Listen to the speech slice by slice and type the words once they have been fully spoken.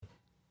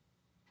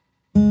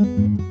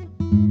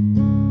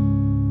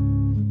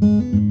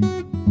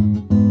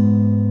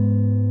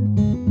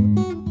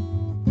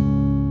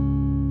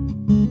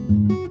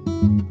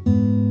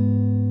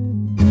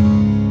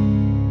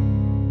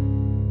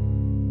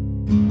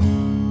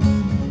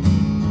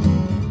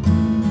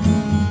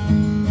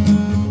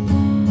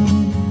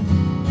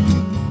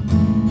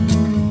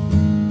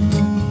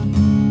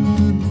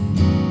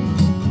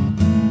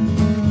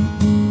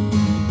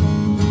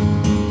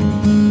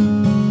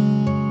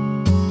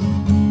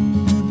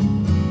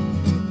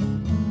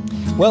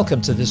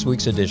Welcome to this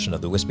week's edition of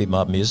the Wispy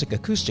Mob Music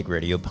Acoustic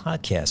Radio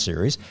Podcast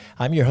Series.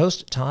 I'm your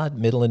host, Todd,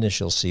 middle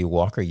initial C.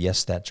 Walker.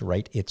 Yes, that's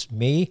right, it's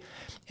me.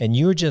 And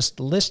you're just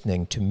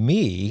listening to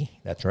me,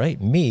 that's right,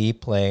 me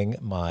playing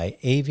my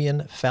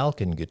Avian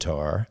Falcon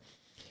guitar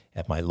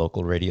at my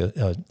local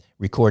radio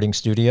recording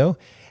studio.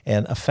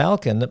 And a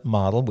Falcon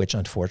model, which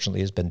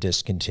unfortunately has been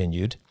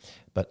discontinued,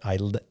 but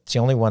it's the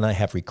only one I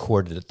have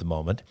recorded at the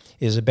moment,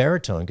 is a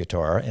baritone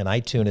guitar, and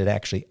I tune it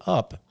actually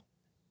up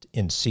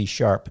in C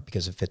sharp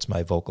because it fits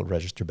my vocal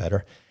register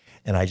better.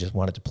 And I just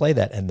wanted to play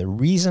that. And the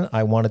reason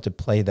I wanted to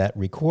play that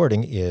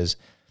recording is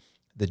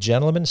the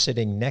gentleman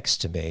sitting next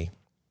to me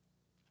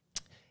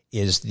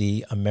is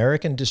the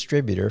American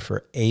distributor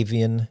for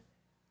Avian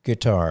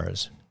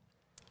Guitars,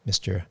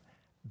 Mr.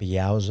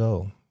 Biao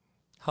Zou.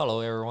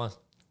 Hello, everyone.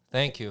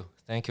 Thank you.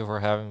 Thank you for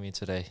having me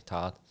today,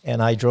 Todd.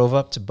 And I drove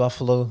up to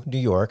Buffalo, New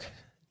York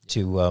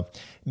to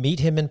meet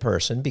him in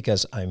person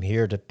because I'm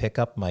here to pick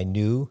up my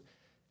new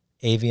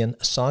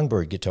Avian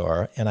Songbird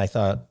guitar, and I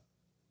thought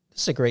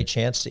this is a great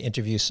chance to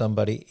interview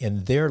somebody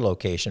in their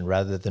location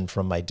rather than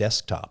from my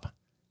desktop.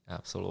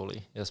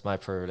 Absolutely. It's my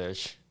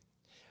privilege.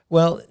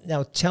 Well,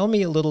 now tell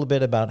me a little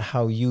bit about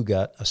how you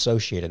got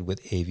associated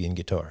with Avian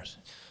Guitars.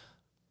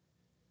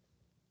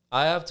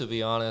 I have to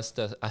be honest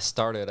that I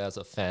started as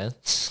a fan.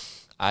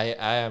 I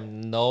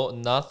am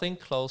nothing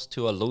close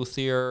to a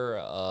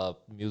luthier,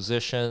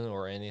 musician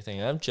or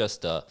anything. I'm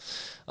just a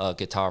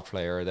guitar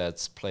player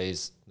that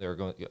plays their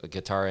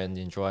guitar and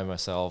enjoy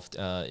myself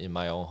in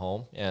my own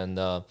home. And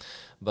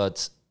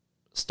but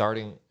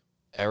starting,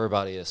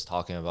 everybody is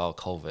talking about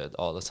COVID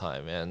all the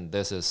time, and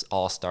this is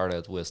all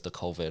started with the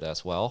COVID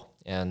as well.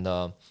 And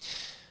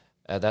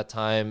at that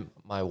time,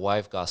 my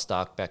wife got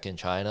stuck back in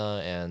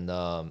China, and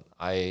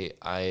I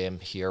am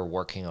here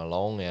working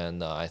alone,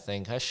 and I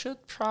think I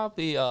should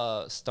probably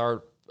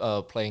start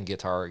playing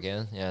guitar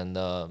again.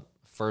 And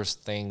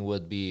first thing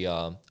would be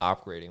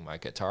upgrading my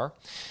guitar.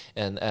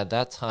 And at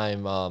that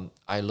time,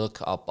 I look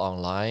up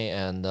online,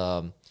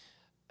 and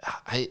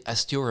I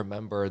still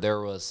remember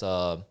there was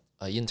an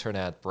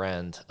internet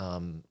brand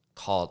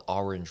called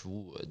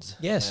Orangewood.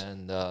 Yes.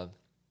 And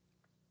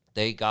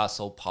they got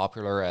so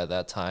popular at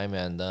that time,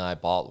 and then I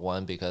bought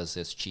one because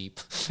it's cheap.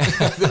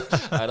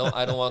 I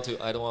don't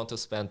want to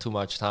spend too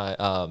much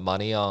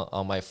money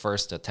on my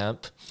first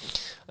attempt,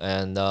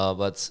 and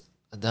but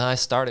then I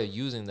started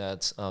using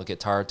that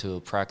guitar to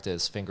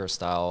practice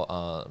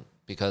fingerstyle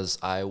because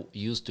I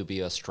used to be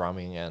a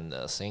strumming and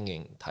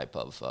singing type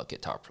of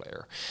guitar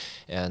player,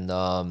 and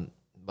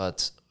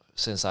but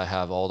since I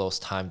have all those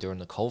time during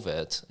the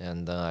COVID,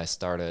 and then I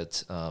started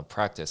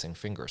practicing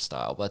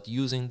fingerstyle, but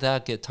using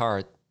that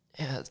guitar.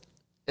 Yeah,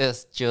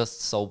 it's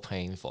just so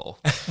painful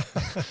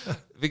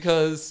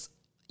because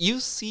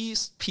you see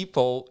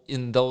people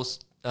in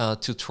those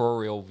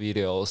tutorial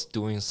videos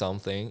doing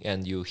something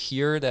and you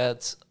hear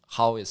that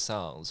how it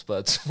sounds,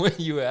 but when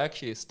you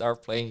actually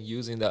start playing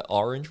using that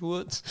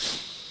Orangewood,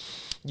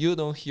 you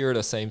don't hear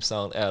the same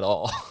sound at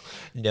all.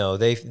 No,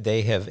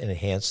 they have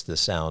enhanced the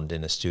sound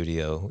in a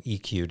studio,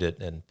 EQ'd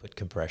it, and put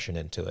compression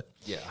into it.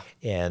 Yeah.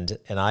 And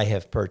I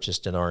have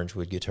purchased an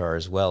Orangewood guitar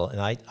as well, and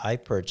I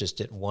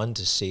purchased it, one,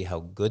 to see how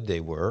good they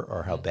were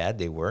or how bad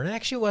they were, and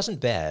actually it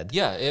wasn't bad.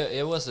 Yeah,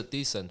 it was a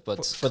decent,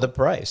 but for the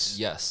price.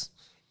 Yes.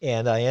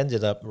 And I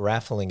ended up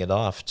raffling it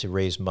off to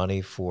raise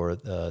money for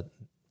the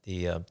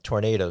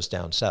tornadoes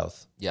down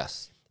south.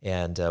 Yes.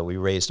 And we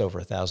raised over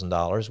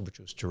 $1,000,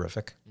 which was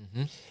terrific.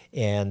 Mm-hmm.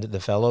 And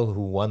the fellow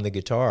who won the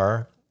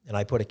guitar, and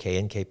I put a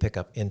K&K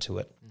pickup into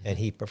it, and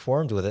he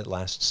performed with it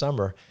last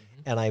summer.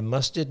 And I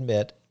must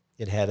admit,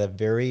 it had a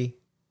very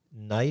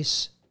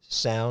nice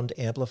sound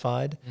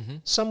amplified,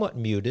 somewhat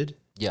muted.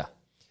 Yeah.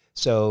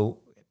 So,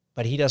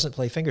 but he doesn't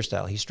play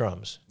fingerstyle, he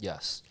strums.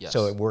 Yes.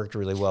 So it worked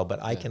really well,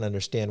 but I can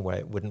understand why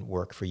it wouldn't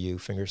work for you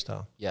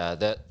fingerstyle. Yeah,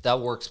 that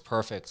works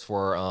perfect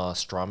for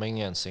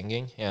strumming and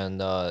singing, and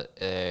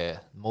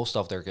most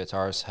of their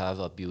guitars have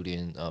a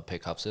built-in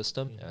pickup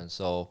system, and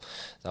so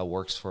that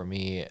works for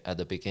me at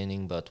the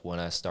beginning. But when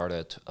I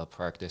started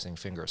practicing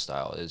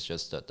fingerstyle, it's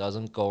just that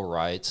doesn't go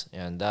right,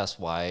 and that's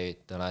why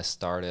then I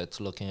started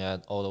looking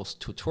at all those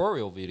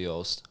tutorial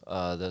videos.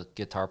 The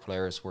guitar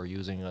players were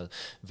using a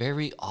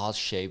very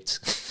odd-shaped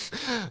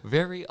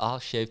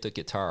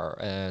guitar,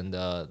 and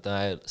then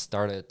I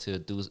started to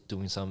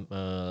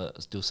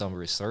do some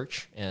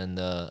research, and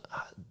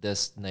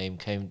this name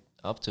came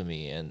up to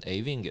me, an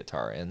Avian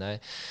Guitar, and I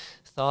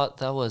thought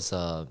that was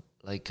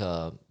like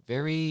a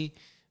very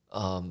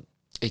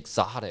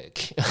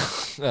exotic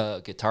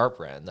guitar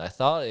brand. I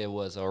thought it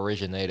was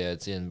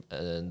originated in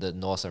the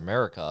North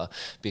America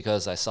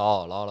because I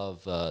saw a lot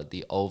of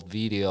the old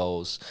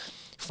videos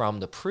from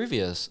the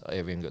previous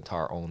Avian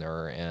Guitar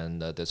owner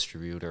and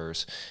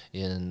distributors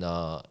in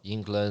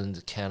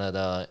England,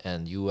 Canada,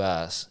 and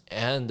U.S.,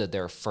 and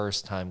their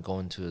first time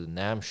going to the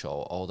NAMM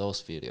show. All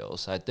those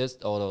videos, I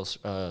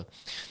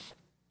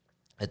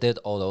did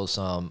all those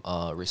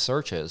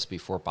researches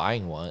before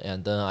buying one,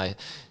 and then I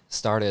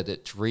started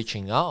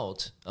reaching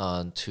out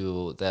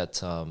to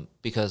that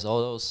because all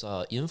those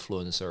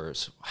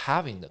influencers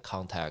having the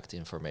contact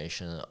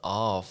information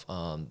of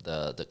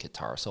the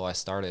guitar. So I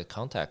started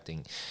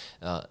contacting,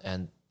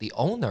 and the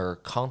owner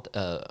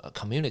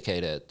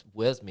communicated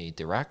with me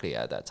directly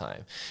at that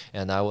time.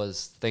 And I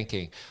was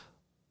thinking,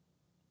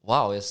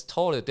 wow, it's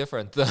totally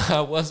different than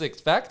I was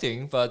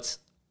expecting, but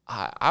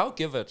I'll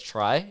give it a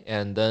try.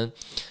 And then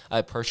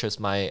I purchased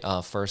my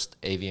first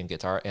Avian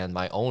guitar and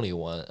my only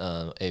one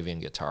Avian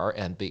guitar.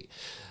 And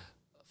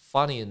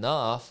funny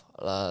enough,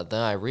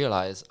 then I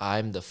realized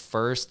I'm the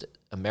first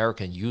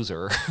American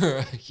user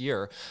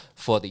here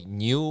for the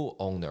new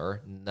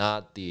owner,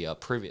 not the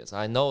previous.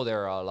 I know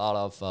there are a lot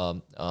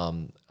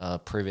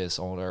of previous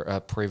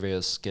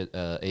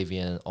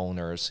Avian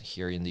owners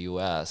here in the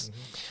U.S.,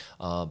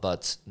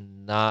 but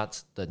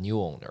not the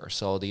new owner.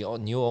 So the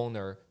new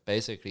owner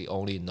basically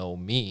only know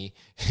me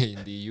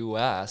in the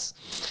U.S.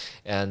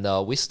 And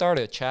we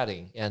started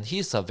chatting, and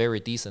he's a very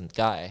decent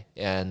guy.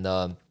 And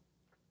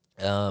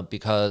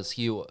because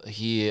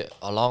he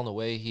along the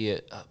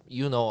way,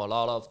 a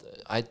lot of,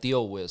 I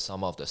deal with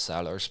some of the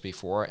sellers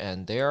before,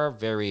 and they are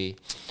very,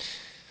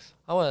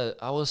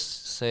 I would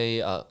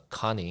say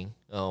cunning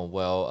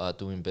while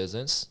doing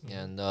business.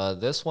 And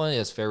this one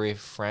is very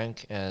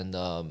frank and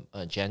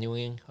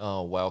genuine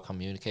while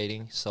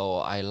communicating. So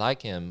I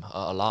like him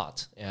a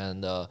lot.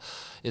 And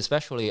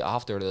especially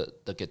after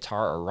the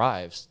guitar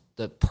arrives,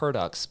 the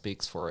product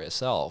speaks for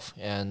itself.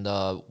 And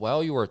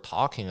while you were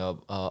talking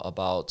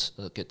about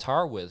the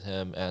guitar with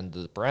him and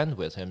the brand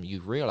with him,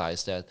 you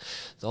realize that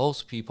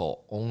those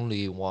people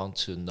only want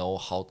to know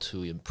how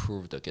to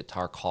improve the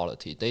guitar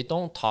quality. They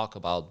don't talk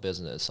about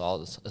business,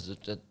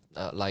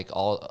 like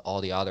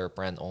all the other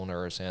brand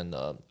owners, and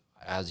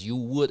as you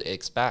would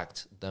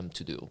expect them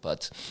to do.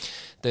 But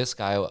this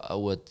guy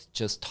would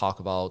just talk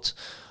about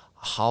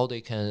how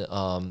they can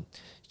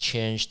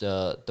change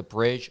the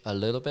bridge a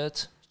little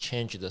bit,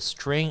 change the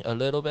string a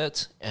little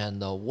bit,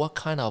 and what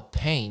kind of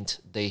paint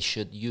they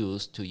should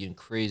use to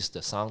increase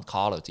the sound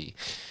quality.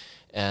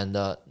 And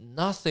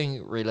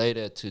nothing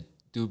related to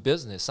do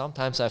business.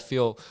 Sometimes I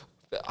feel,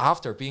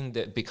 after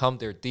become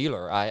their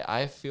dealer,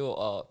 I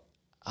feel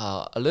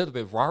a little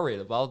bit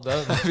worried about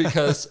them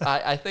because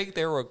I think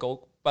they will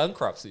go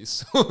bankruptcy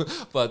soon.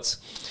 But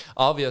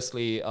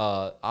obviously,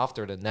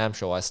 after the NAMM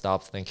show, I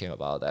stopped thinking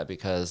about that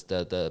because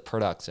the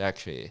product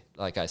actually,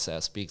 like I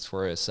said, speaks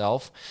for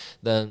itself.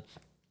 Then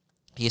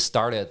he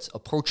started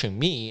approaching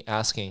me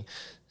asking,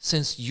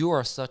 since you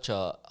are such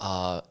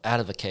a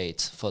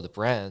advocate for the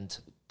brand,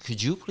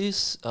 could you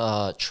please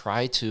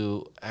try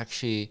to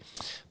actually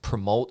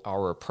promote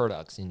our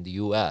products in the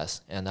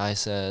U.S.? And I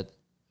said,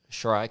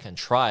 sure, I can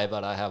try,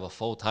 but I have a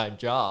full-time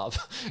job,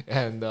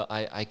 and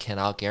I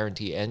cannot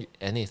guarantee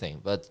anything.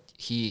 But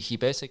he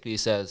basically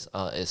says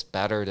it's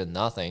better than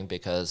nothing,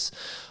 because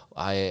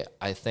I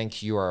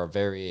think you are a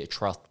very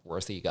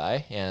trustworthy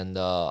guy, and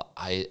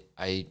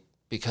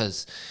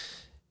because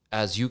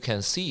as you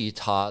can see,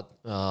 Todd,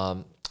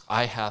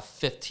 I have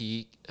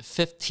 50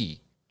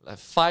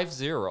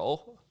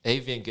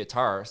 Avian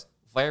guitars,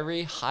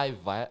 very high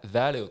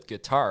valued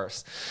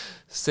guitars,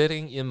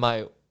 sitting in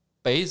my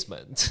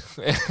basement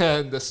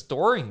and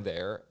storing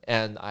there,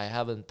 and I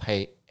haven't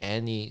paid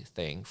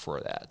anything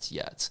for that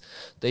yet.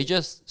 They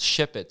just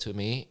ship it to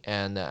me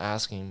and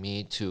asking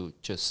me to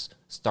just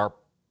start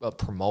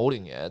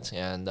promoting it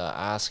and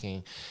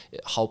asking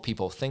how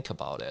people think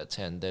about it,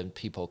 and then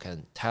people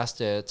can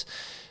test it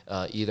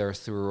either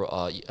through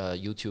a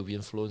YouTube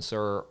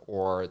influencer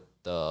or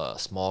the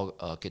small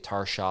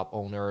guitar shop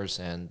owners.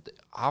 And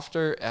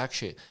after,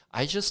 actually,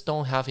 I just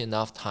don't have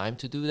enough time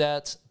to do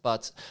that,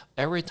 but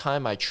every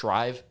time I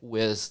drive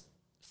with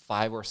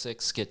 5 or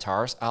 6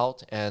 guitars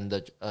out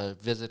and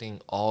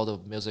visiting all the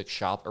music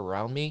shop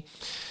around me,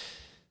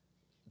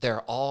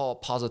 they're all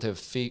positive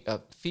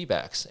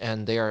feedbacks,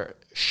 and they are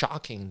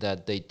shocking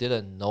that they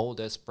didn't know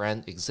this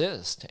brand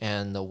exists.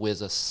 And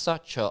with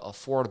such a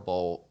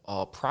affordable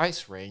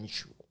price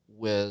range,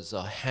 with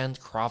a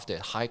handcrafted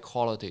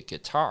high-quality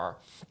guitar,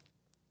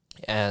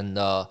 and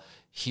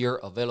here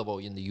available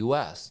in the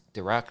U.S.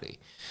 directly.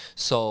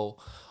 So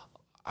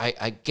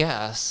I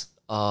guess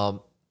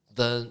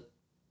then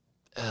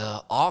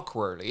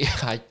awkwardly,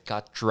 I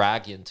got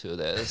dragged into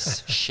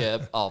this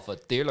ship of a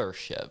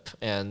dealership,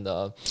 and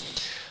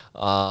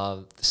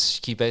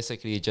he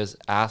basically just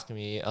asked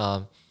me,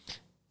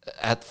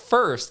 at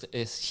first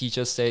he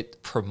just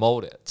said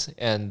promote it,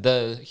 and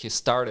then he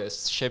started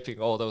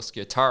shipping all those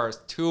guitars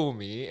to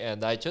me,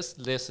 and I just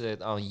listed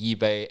it on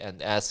eBay and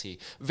Etsy.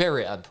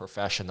 Very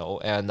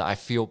unprofessional, and I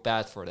feel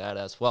bad for that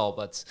as well,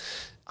 but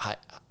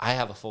I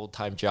have a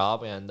full-time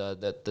job, and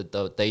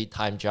the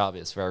daytime job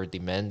is very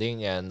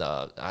demanding, and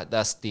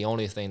that's the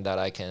only thing that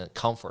I can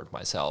comfort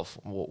myself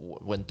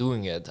when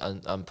doing it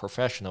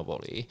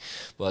unprofessionally.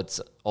 But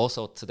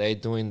also today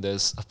doing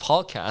this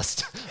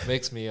podcast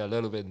makes me a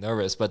little bit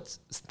nervous, but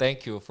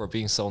thank you for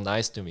being so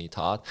nice to me,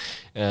 Todd.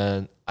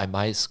 And I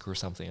might screw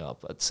something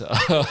up, but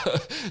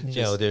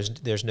no,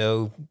 there's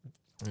no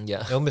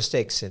Yeah. No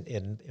mistakes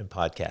in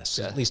podcasts,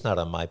 Yeah. at least not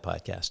on my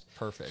podcast.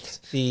 Perfect.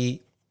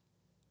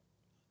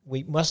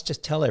 We must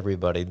just tell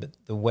everybody that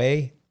the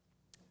way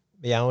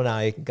Biao and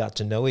I got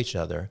to know each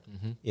other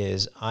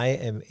is I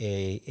am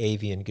a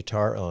Avian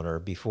guitar owner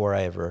before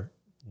I ever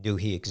knew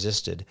he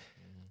existed.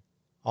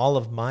 All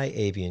of my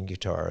Avian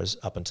guitars,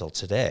 up until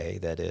today,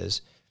 that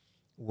is,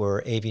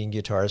 were Avian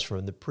guitars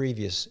from the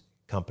previous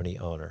company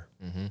owner.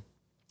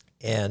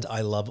 And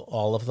I love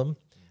all of them.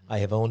 I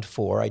have owned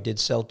 4. I did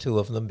sell 2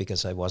 of them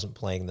because I wasn't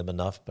playing them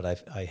enough, but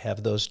I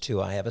have those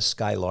 2. I have a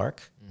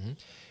Skylark,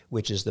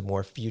 which is the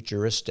more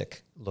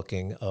futuristic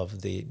looking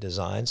of the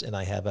designs, and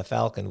I have a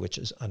Falcon, which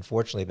has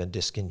unfortunately been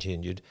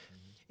discontinued.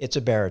 It's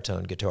a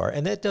baritone guitar,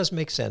 and that does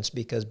make sense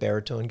because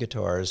baritone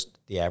guitars,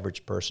 the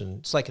average person,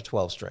 it's like a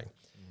 12-string.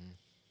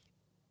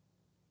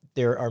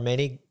 There are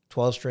many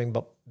 12-string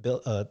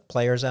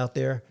players out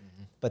there,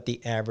 but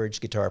the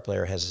average guitar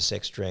player has a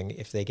 6-string.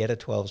 If they get a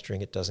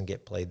 12-string, it doesn't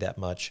get played that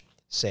much.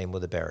 Same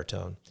with a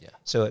baritone. Yeah.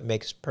 So it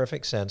makes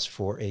perfect sense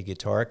for a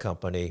guitar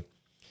company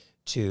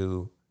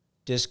to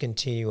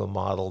discontinue a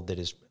model that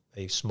is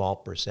a small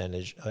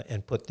percentage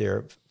and put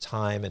their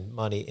time and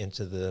money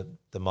into the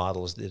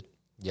models that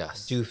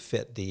Yes. do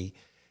fit the,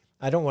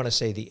 I don't want to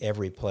say the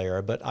every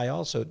player, but I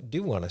also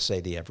do want to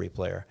say the every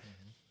player.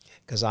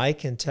 Because I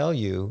can tell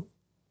you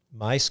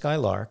my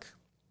Skylark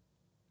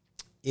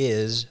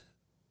is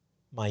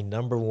my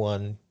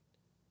 #1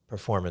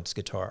 performance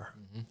guitar.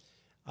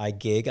 I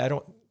gig.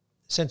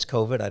 Since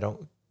COVID, I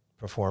don't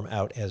perform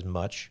out as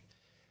much.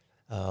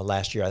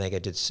 Last year, I think I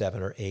did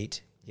 7 or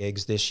 8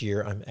 gigs. This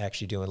year, I'm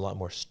actually doing a lot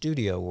more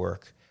studio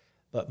work.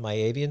 But my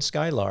Avian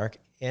Skylark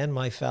and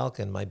my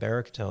Falcon, my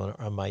baritone,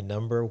 are my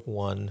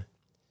 #1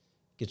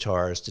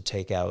 guitars to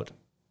take out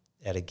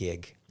at a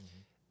gig.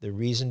 The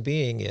reason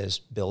being is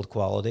build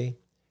quality,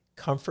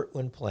 comfort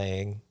when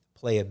playing,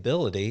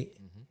 playability,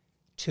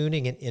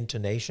 tuning and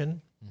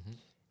intonation,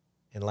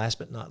 and last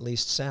but not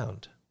least,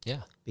 sound.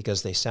 Yeah.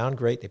 Because they sound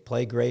great, they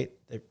play great,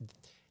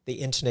 they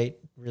intonate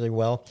really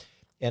well.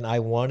 And I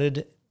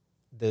wanted,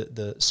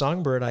 the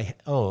Songbird I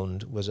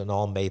owned was an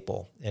all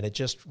maple, and it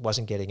just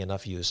wasn't getting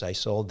enough use. I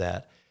sold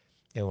that.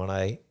 And when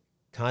I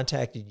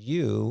contacted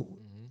you,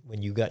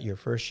 when you got your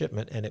first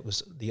shipment, and it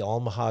was the all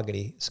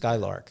mahogany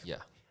Skylark.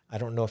 Yeah. I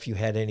don't know if you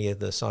had any of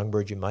the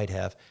Songbirds you might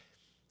have,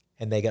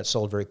 and they got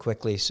sold very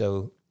quickly.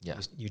 So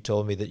you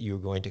told me that you were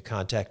going to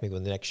contact me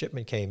when the next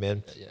shipment came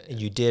in, and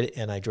you did,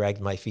 and I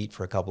dragged my feet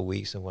for a couple of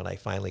weeks, and when I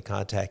finally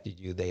contacted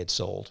you, they had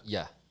sold.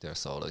 Yeah, they're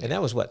sold again. And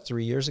that was, what,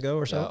 3 years ago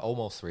or so?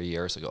 Almost 3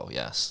 years ago,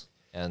 yes.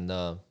 And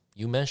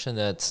you mentioned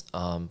that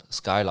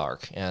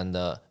Skylark and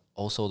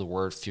also the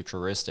word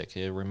futuristic.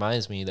 It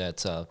reminds me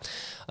that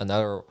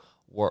another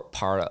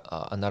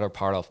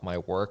part of my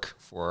work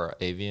for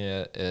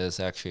Avian is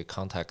actually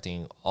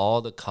contacting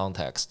all the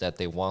contacts that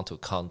they want to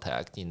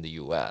contact in the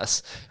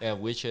U.S., and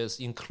which is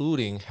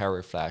including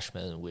Harry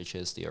Flashman, which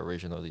is the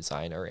original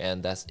designer,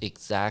 and that's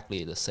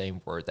exactly the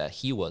same word that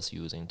he was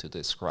using to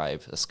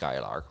describe the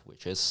Skylark,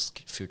 which is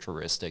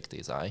futuristic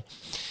design,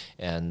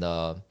 and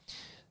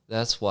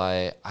that's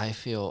why I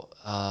feel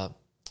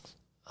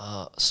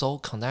so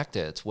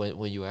connected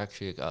when you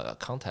actually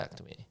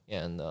contact me,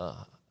 and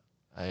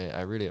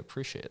I really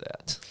appreciate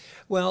that.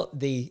 Well,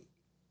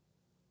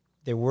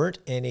 there weren't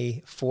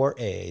any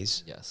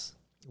 4As, Yes.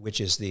 which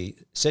is the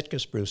Sitka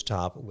spruce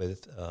top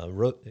with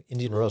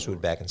Indian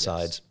rosewood back and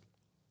sides.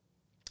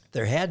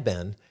 There had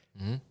been,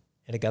 and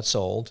it got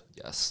sold.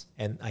 Yes.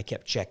 And I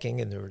kept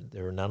checking, and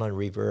there were none on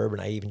Reverb,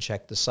 and I even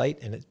checked the site,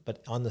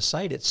 but on the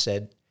site it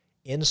said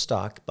in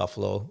stock,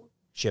 Buffalo,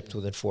 shipped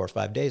within 4 or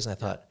 5 days, and I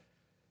thought,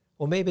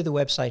 well, maybe the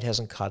website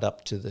hasn't caught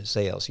up to the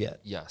sales yet.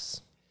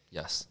 Yes.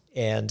 Yes.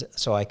 And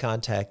so I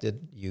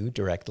contacted you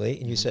directly,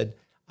 and you said,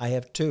 I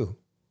have 2.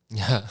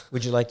 Yeah.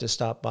 Would you like to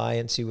stop by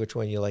and see which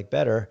one you like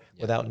better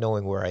without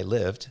knowing where I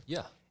lived?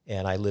 Yeah.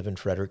 And I live in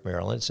Frederick,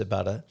 Maryland. It's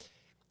about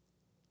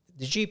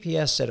the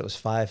GPS said it was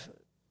 5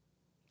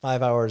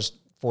 hours,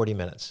 40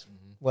 minutes.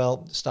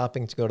 Well,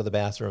 stopping to go to the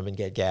bathroom and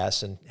get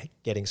gas and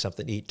getting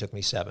something to eat took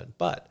me 7.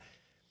 But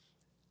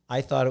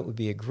I thought it would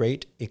be a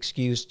great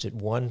excuse to,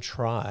 one,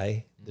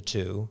 try the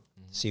 2,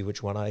 see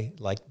which one I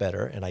liked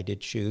better, and I did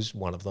choose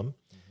one of them,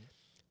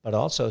 but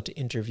also to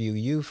interview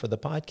you for the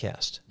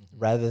podcast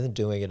rather than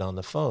doing it on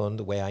the phone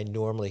the way I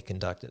normally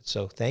conduct it.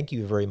 So thank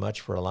you very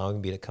much for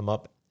allowing me to come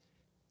up,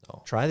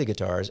 try the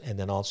guitars, and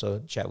then also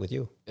chat with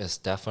you. It's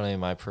definitely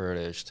my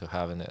privilege to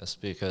having this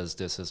because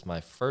this is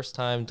my first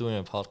time doing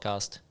a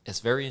podcast. It's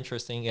very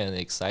interesting and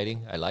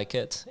exciting. I like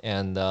it.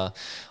 And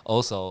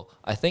also,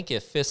 I think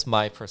it fits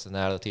my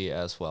personality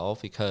as well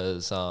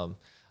because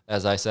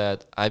as I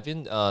said, I've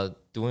been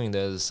doing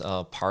this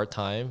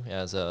part-time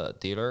as a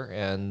dealer,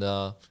 and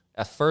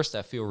at first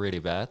I feel really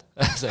bad,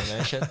 as I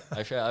mentioned.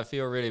 Actually, I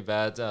feel really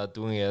bad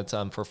doing it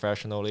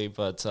professionally.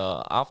 But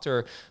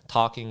after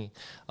contacting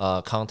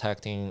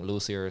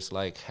luthiers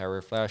like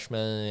Harry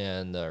Flashman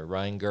and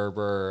Ryan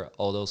Gerber,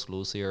 all those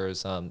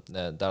luthiers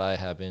that I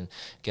have been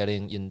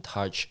getting in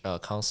touch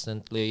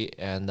constantly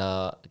and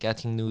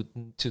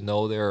getting to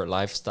know their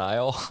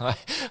lifestyle,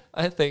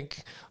 I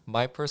think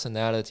my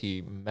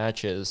personality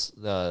matches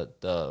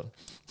the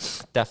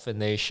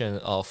definition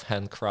of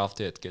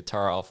handcrafted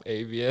guitar of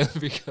Avian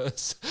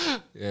because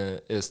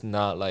it's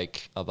not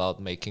like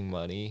about making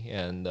money,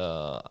 and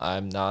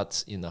I'm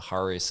not in a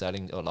hurry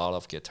selling a lot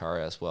of guitar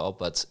as well.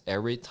 But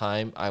every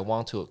time I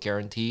want to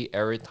guarantee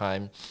every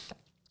time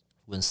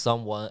when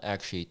someone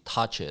actually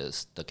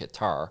touches the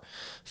guitar,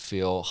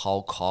 feel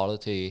how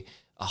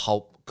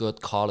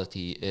good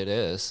quality it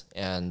is,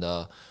 and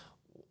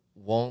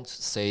won't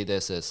say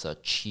this is a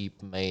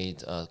cheap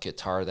made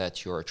guitar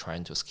that you're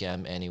trying to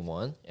scam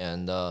anyone.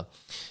 And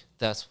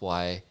that's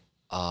why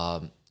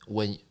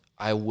when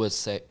I would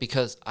say,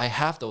 because I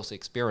have those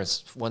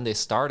experience when they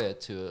started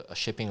to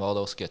shipping all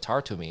those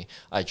guitar to me,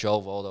 I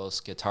drove all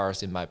those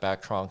guitars in my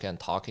back trunk and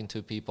talking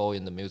to people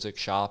in the music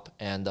shop.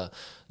 And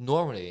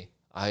normally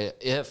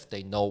if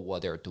they know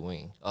what they're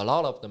doing, a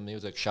lot of the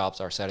music shops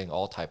are selling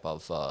all type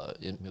of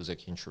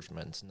music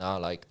instruments,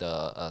 not like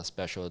the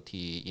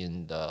specialty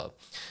in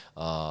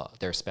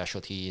their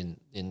specialty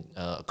in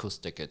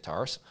acoustic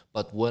guitars.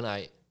 But when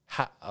I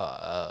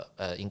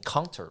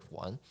encountered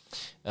one,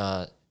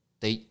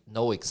 they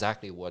know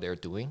exactly what they're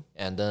doing.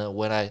 And then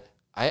when I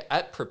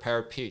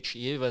prepare pitch,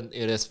 even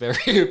it is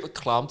very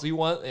clumsy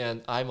one,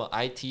 and I'm an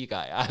IT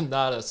guy. I'm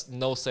not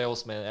no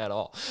salesman at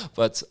all,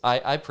 but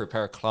I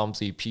prepare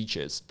clumsy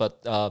pitches.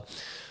 But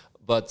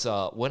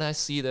when I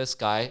see this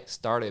guy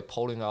started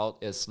pulling out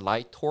his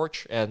light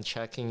torch and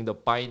checking the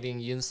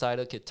binding inside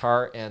the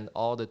guitar and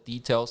all the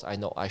details, I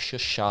know I should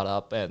shut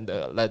up and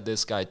let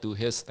this guy do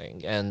his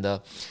thing.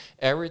 And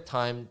every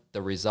time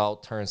the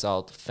result turns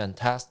out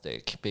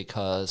fantastic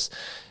because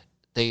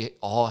they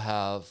all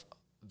have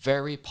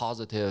very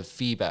positive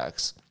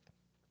feedbacks.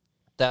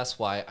 That's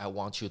why I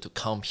want you to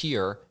come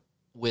here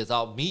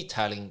without me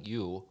telling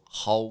you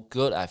how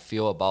good I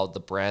feel about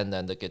the brand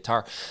and the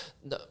guitar,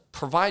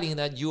 providing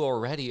that you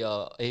already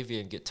a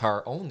Avian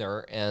Guitar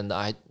owner, and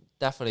I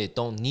definitely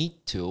don't need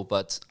to,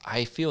 but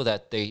I feel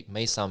that they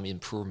made some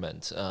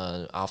improvement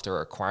after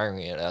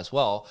acquiring it as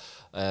well.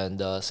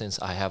 And since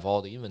I have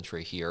all the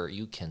inventory here,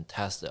 you can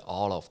test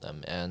all of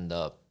them, and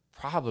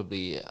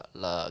probably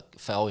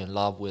fell in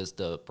love with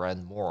the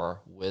brand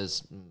more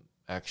with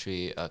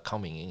actually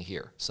coming in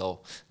here.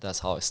 So that's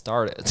how it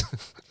started.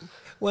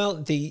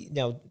 Well,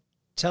 now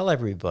tell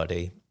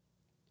everybody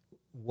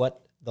what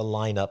the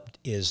lineup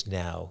is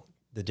now,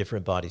 the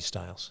different body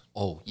styles.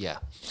 Oh yeah,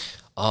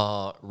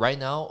 right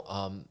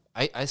now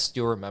I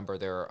still remember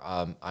there.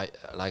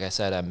 Like I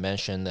said, I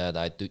mentioned that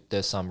I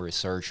did some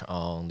research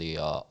on the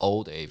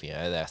old Avian,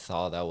 and I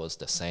thought that was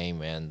the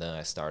same, and then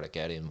I started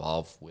getting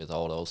involved with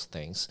all those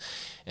things.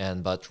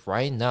 But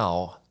right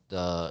now,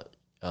 the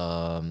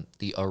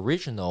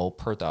original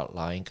product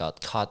line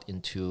got cut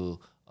into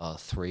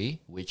three,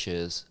 which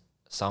is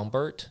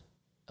Songbird,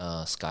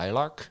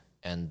 Skylark,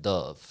 and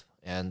Dove.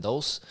 And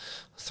those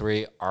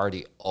three are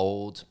the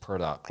old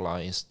product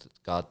lines that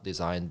got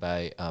designed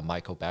by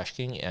Michael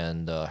Bashkin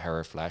and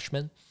Harry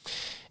Flashman.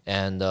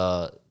 And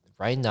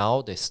right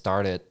now, they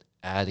started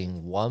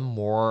adding one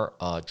more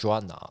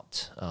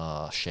dreadnought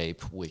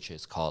shape, which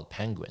is called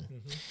Penguin.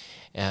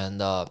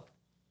 Mm-hmm.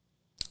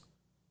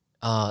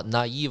 And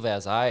naive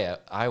as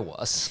I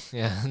was,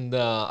 and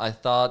I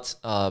thought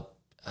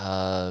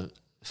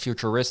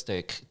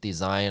futuristic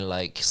design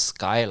like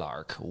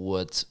Skylark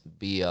would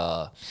be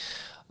a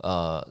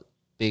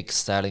big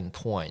selling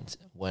point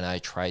when I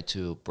try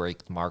to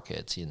break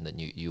markets in the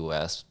new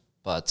U.S.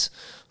 But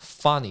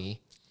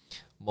funny,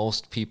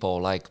 most people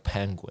like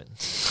Penguin.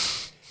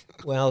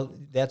 Well,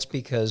 that's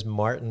because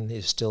Martin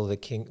is still the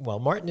king. Well,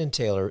 Martin and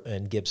Taylor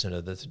and Gibson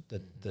are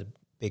the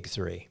big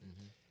three.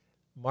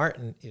 Mm-hmm.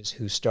 Martin is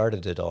who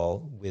started it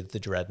all with the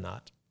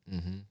dreadnought.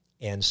 Mm-hmm.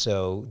 And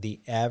so the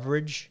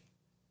average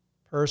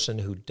person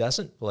who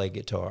doesn't play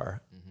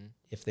guitar, mm-hmm.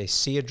 if they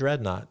see a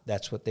dreadnought,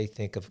 that's what they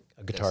think of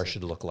a guitar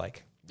should look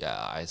like. Yeah,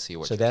 I see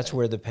what so that's saying.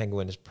 Where the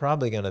Penguin is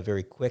probably going to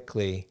very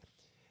quickly...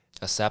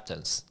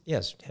 Acceptance.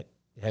 Yes,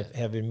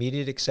 have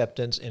immediate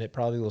acceptance, and it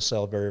probably will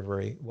sell very,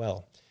 very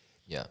well.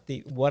 Yeah.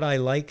 What I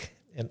like,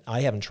 and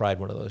I haven't tried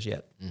one of those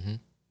yet, mm-hmm.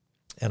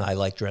 and I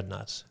like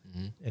dreadnoughts.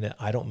 Mm-hmm. And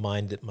I don't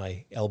mind that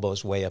my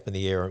elbow's way up in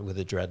the air with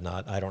a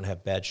dreadnought. I don't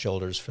have bad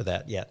shoulders for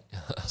that yet.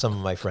 Some of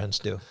my friends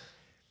do.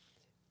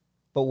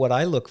 But what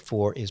I look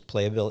for is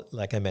playability,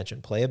 like I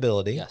mentioned,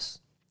 playability. Yes.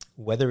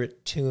 Whether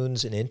it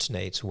tunes and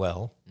intonates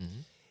well.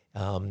 Mm-hmm.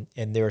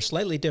 And they're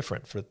slightly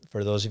different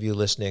for those of you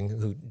listening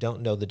who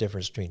don't know the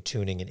difference between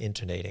tuning and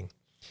intonating.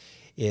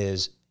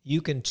 Is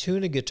you can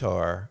tune a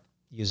guitar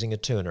using a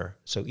tuner,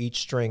 so each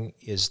string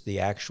is the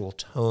actual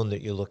tone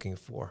that you're looking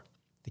for,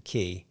 the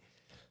key.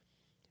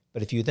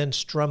 But if you then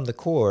strum the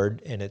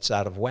chord and it's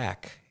out of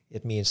whack,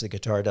 it means the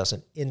guitar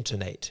doesn't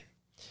intonate.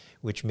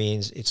 which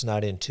means it's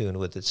not in tune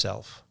with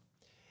itself.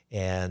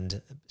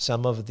 And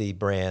some of the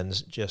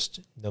brands, just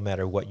no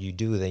matter what you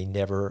do, they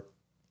never,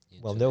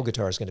 well, no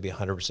guitar is going to be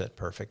 100%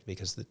 perfect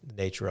because the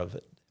nature of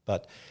it.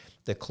 But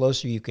the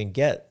closer you can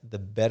get, the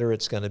better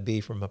it's going to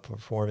be from a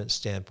performance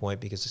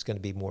standpoint, because it's going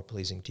to be more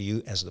pleasing to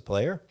you as the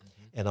player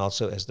and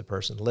also as the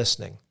person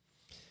listening.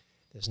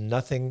 There's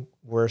nothing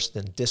worse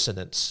than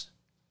dissonance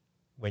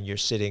when you're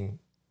sitting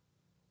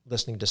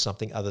listening to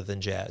something other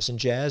than jazz. In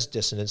jazz,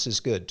 dissonance is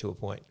good to a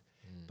point,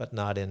 but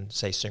not in,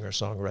 say,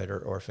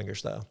 singer-songwriter or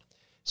fingerstyle.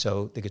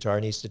 So the guitar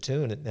needs to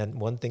tune. And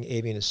one thing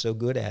Avian is so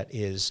good at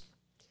is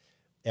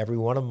every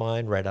one of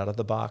mine right out of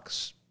the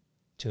box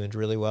tuned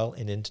really well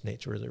and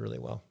intonates really, really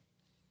well.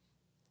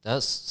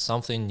 That's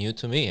something new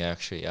to me,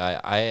 actually.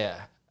 I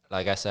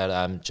like I said,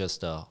 I'm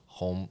just a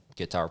home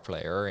guitar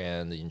player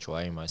and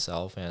enjoying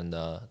myself, and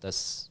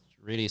that's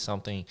really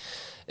something.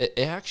 It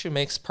actually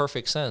makes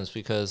perfect sense,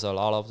 because a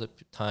lot of the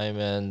time,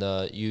 and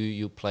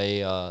you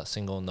play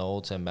single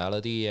notes and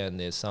melody,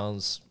 and it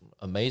sounds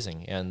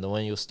amazing. And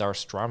when you start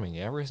strumming,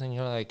 everything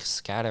you're like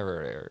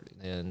scattered,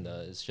 and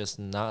it's just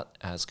not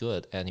as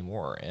good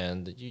anymore.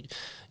 And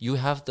you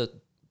have the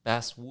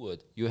best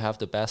wood, you have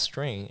the best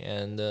string,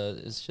 and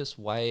it's just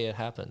why it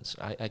happens.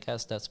 I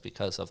guess that's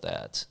because of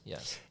that.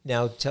 Yes.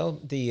 Now, tell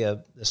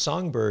the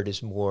Songbird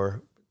is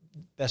more,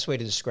 best way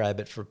to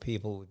describe it for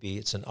people would be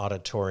it's an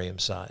auditorium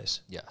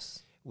size.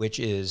 Yes. Which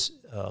is,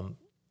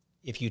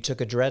 if you took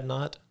a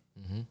dreadnought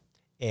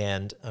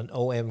and an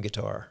OM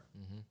guitar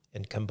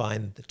and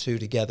combined the two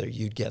together,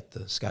 you'd get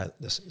the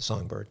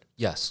Songbird.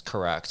 Yes,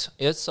 correct.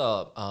 It's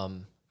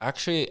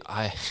actually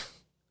I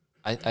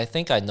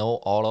think I know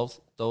all of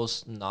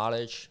those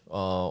knowledge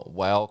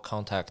while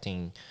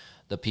contacting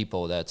the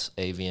people that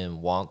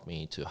Avian want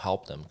me to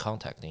help them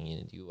contacting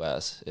in the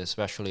U.S.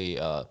 Especially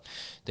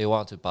they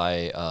want to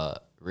buy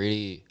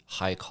really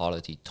high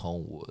quality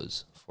tone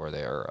woods for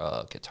their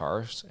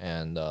guitars,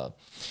 and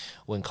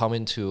when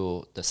coming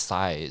to the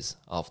size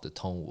of the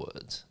tone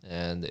wood,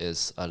 and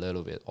it's a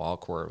little bit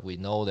awkward. We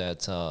know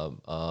that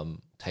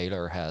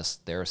Taylor has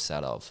their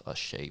set of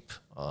shape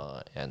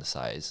and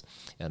size,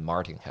 and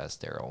Martin has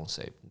their own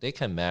shape. They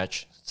can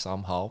match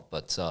somehow,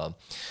 but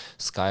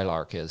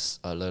Skylark is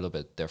a little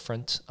bit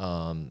different,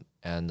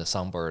 and the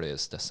Songbird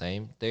is the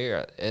same.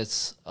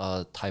 It's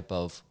a type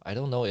of, I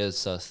don't know,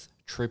 it's a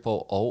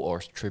 000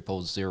 or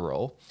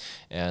 000,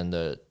 and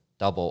the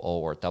 00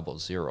 or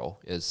 00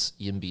 is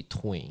in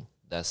between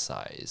that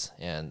size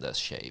and the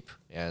shape.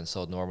 And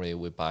so normally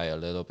we buy a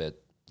little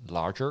bit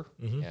larger,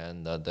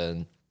 and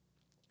then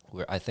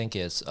I think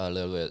it's a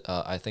little bit,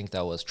 I think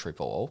that was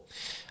 000.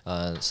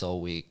 So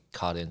we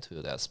cut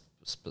into that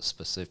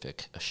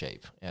specific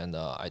shape. And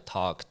I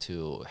talked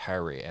to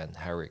Harry, and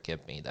Harry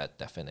gave me that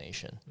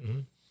definition.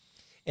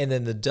 And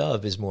then the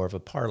Dove is more of a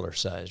parlor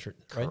size,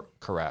 right?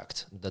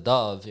 Correct. The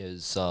Dove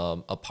is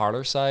a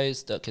parlor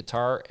size, the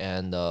guitar,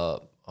 and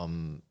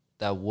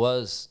that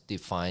was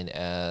defined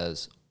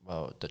as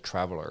the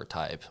traveler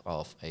type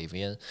of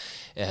Avian.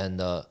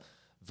 And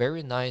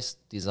very nice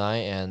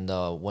design.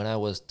 And when I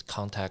was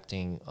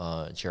contacting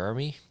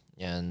Jeremy,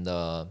 and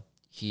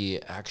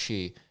he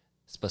actually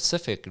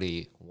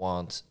specifically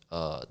wants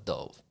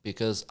Dove,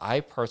 because I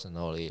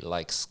personally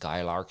like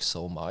Skylark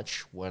so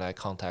much. When I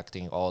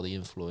contacting all the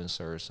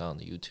influencers on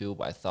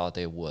YouTube, I thought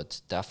they would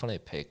definitely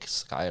pick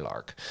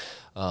Skylark.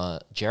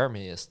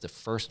 Jeremy is the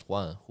first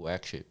one who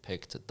actually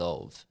picked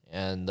Dove,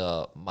 and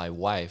my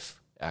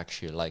wife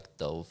actually liked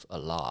Dove a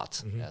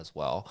lot as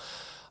well.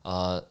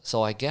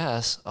 So I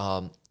guess,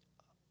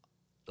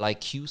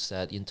 like you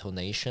said,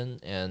 intonation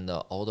and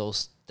all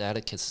those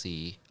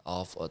delicacy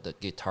of the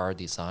guitar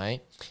design,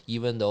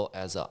 even though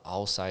as an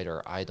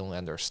outsider I don't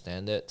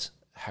understand it,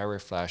 Harry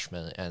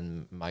Flashman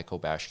and Michael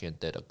Bashkin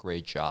did a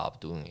great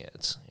job doing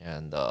it,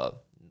 and the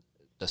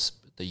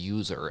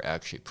user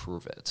actually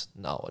prove it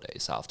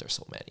nowadays after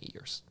so many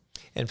years.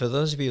 And for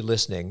those of you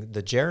listening,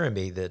 the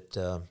Jeremy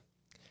that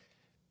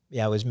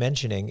I was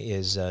mentioning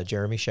is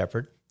Jeremy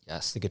Shepard.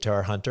 Yes. The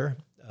guitar hunter.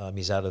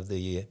 He's out of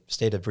the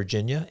state of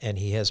Virginia, and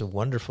he has a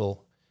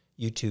wonderful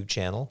YouTube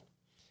channel.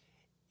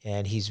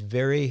 And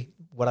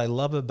what I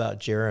love about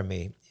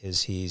Jeremy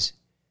is he's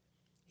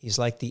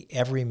like the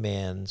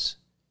everyman's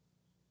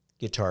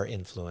guitar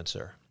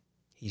influencer.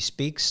 He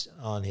speaks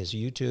on his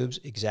YouTubes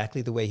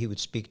exactly the way he would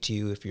speak to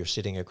you if you're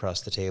sitting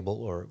across the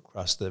table or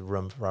across the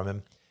room from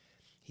him.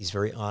 He's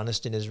very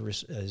honest in his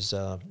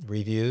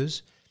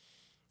reviews.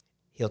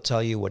 He'll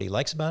tell you what he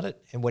likes about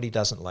it and what he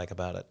doesn't like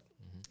about it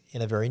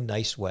in a very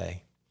nice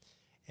way.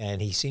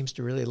 And he seems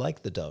to really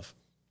like the Dove.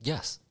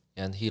 Yes,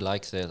 and he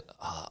likes it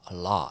a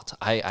lot.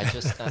 I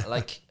just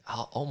like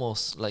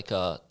almost like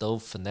a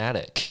Dove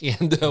fanatic.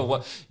 And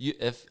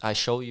if I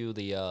show you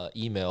the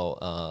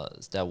email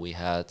that we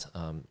had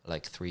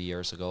like 3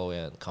 years ago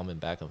and coming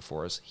back and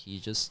forth, he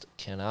just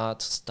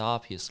cannot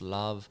stop his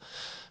love,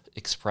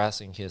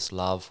 expressing his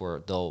love for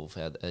Dove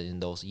in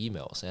those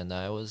emails. And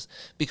I was,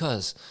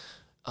 because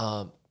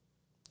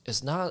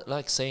it's not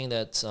like saying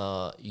that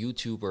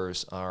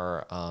YouTubers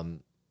are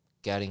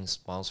getting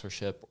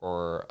sponsorship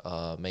or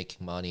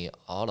making money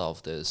out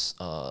of this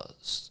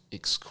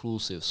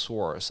exclusive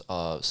source.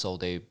 So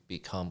they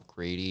become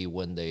greedy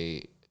when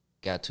they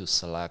get to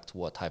select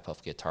what type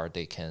of guitar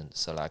they can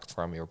select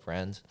from your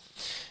brand.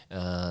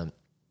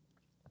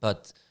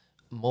 But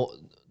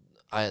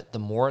the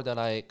more that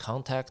I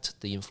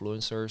contact the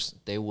influencers,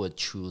 they would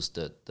choose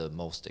the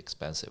most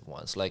expensive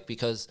ones. Like,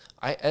 because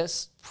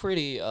it's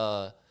pretty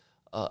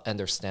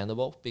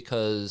understandable,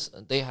 because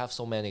they have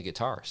so many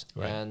guitars,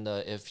 right. And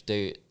if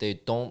they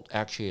don't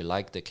actually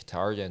like the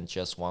guitar and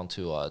just want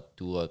to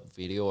do a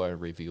video and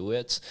review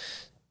it,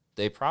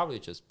 they probably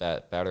just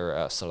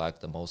better select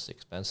the most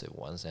expensive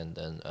ones and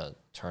then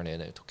turn it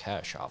into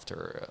cash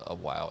after a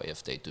while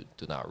if they do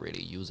not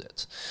really use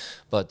it.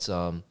 But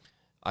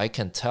I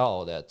can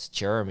tell that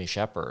Jeremy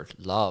Shepard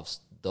loves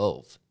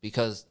Dove,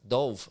 because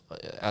Dove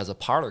as a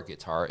parlor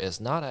guitar is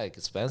not as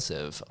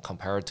expensive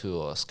compared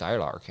to a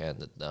Skylark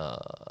and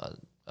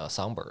a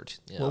Songbird.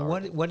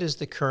 Well, what is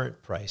the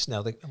current price?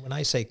 Now, when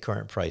I say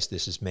current price,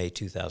 this is May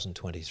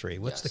 2023.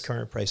 What's the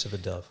current price of a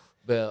Dove?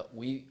 But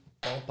we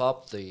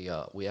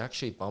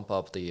actually bump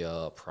up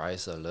the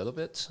price a little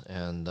bit,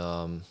 and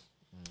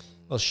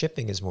well,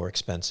 shipping is more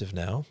expensive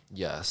now.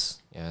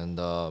 Yes, and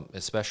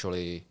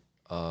especially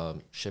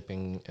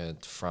shipping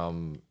it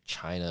from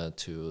China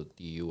to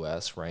the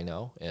U.S. right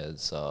now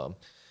is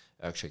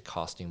actually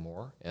costing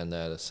more, and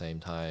at the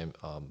same time,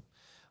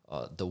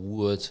 the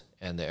wood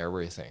and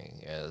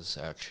everything is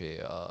actually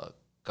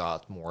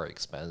got more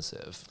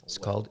expensive. It's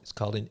called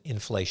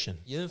inflation.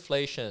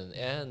 Inflation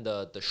and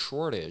the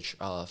shortage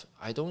of,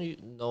 I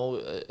don't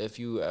know if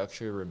you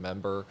actually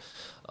remember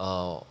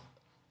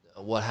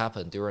what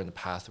happened during the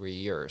past 3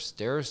 years.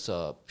 There's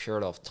a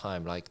period of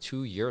time, like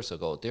 2 years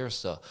ago,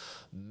 there's a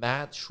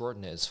mad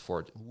shortness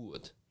for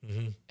wood.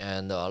 Mm-hmm.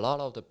 And a lot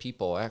of the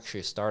people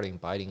actually starting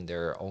biting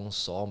their own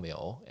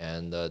sawmill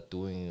and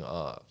doing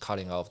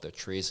cutting off the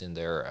trees in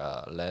their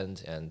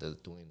land and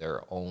doing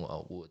their own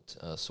wood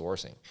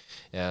sourcing.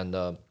 And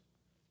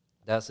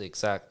that's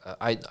exact.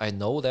 I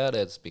know that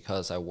it's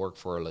because I work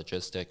for a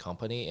logistic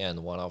company,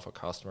 and one of our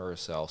customers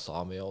sells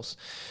sawmills.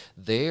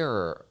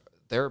 Their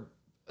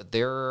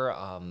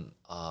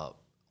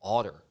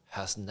order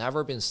has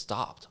never been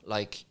stopped.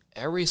 Like,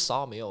 every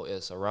sawmill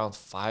is around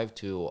 $5,000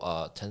 to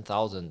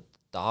 $10,000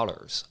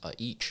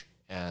 each,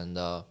 and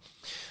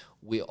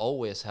we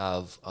always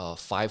have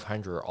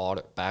 500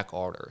 back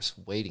orders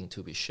waiting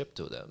to be shipped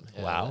to them.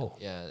 Wow!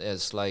 Yeah,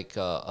 it's like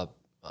a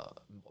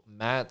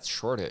mad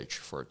shortage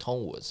for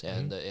tone woods,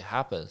 and it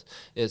happens.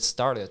 It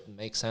started to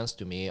make sense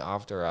to me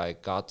after I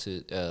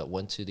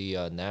went to the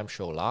NAMM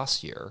show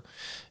last year,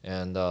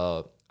 and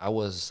I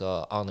was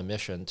on a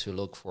mission to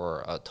look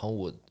for a tone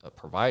wood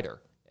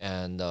provider.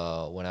 And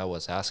when I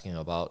was asking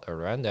about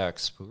Arandax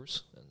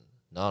spruce,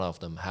 none of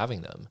them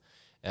having them,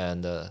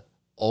 and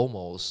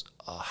almost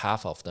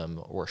half of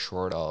them were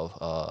short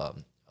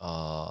of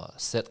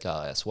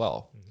Sitka as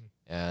well.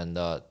 And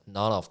none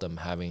of them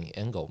having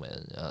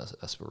Engelmann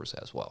spruce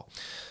as well.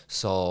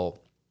 So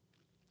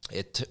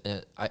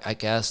I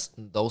guess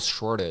those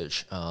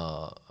shortage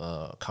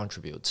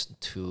contributes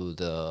to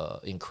the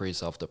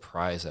increase of the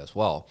price as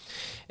well.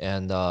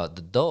 And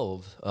the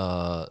Dove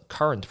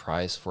current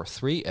price for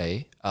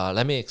 3A,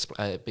 let me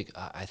explain.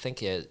 I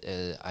think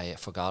I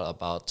forgot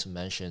about to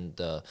mention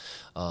the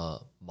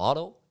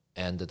model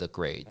and the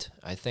grade.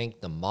 I think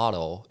the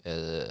model,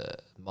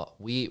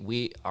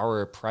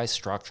 our price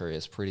structure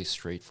is pretty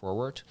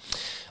straightforward.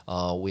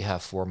 We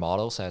have 4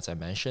 models, as I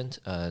mentioned,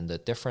 and the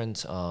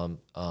different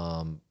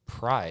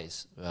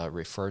price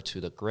refer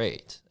to the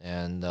grade.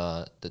 And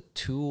the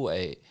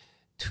 2A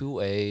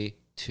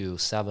to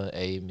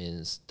 7A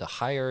means the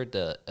higher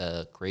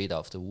the grade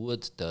of the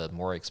wood, the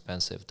more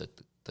expensive the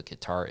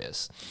guitar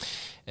is.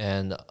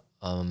 And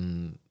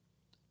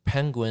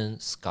Penguin,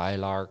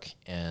 Skylark,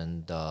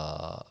 and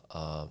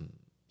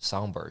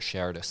Songbird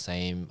share the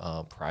same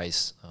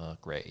price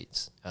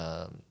grades,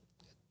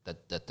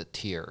 the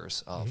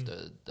tiers of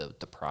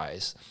the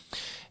price.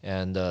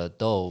 And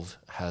Dove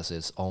has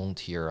its own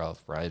tier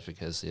of price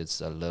because it's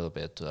a little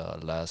bit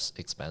less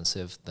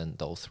expensive than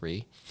those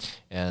 3.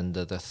 And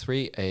the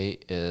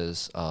 3A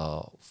is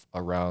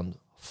around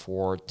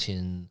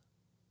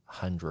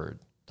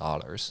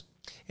 $1,400.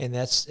 And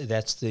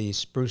that's the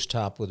spruce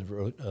top with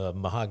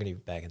mahogany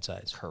back and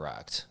sides.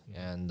 Correct.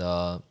 And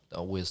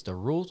with the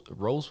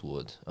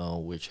rosewood,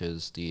 which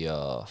is the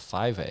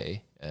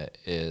 5A,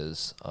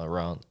 is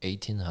around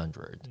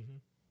 $1,800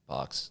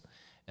 bucks,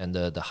 and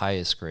the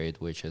highest grade,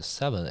 which is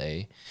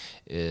 7A,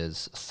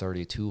 is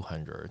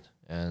 $3,200.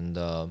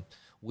 And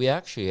we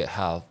actually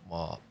have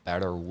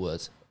better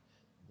wood,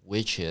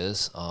 which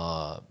is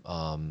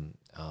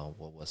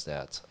what was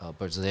that?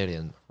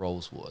 Brazilian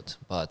rosewood,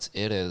 but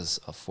it is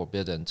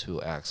forbidden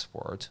to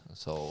export.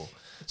 So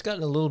it's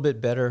gotten a little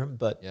bit better,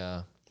 but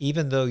yeah,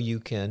 even though you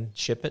can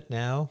ship it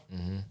now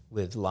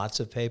with lots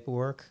of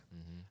paperwork,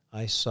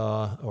 I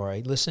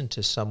listened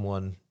to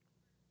someone,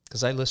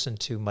 because I listened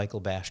to Michael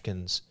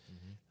Bashkin's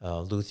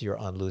Luthier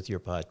on Luthier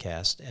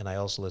podcast, and I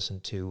also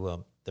listened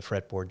to the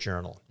Fretboard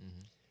Journal.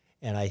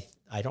 And I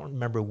don't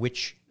remember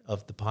which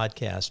of the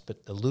podcasts,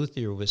 but the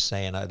luthier was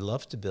saying, I'd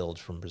love to build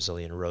from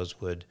Brazilian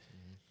rosewood.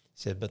 He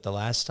said, but the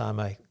last time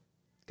I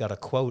got a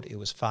quote, it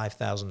was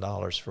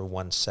 $5,000 for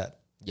one set.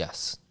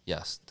 Yes,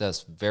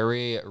 that's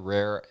very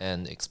rare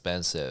and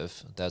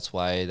expensive. That's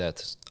why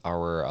that's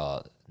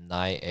our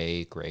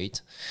 9A grade.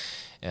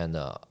 And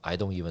I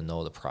don't even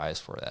know the price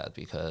for that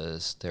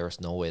because there's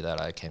no way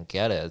that I can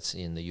get it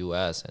in the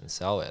U.S. and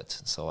sell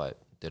it. So I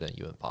didn't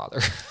even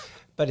bother.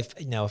 But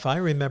if I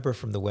remember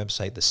from the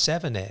website, the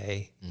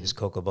 7A is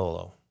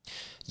Cocobolo.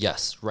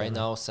 Yes, right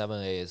now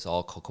 7A is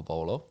all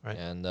Cocobolo. Right.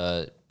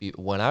 And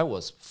when I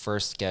was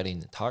first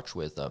getting in touch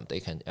with them, they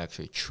can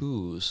actually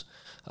choose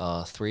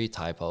 3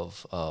 type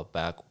of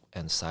back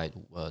and side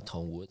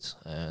tone woods.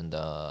 And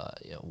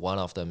one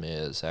of them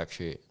is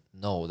actually,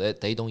 no,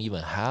 they don't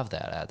even have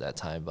that at that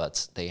time,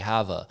 but they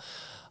have a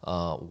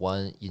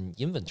one in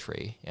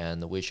inventory,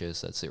 and which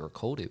is a zero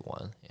coated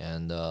one.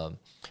 And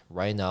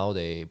right now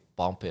they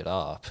bump it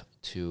up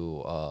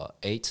to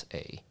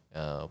 8A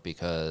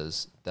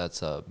because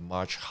that's a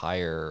much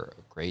higher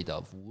grade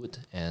of wood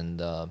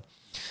and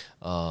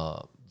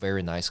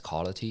very nice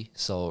quality.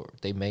 So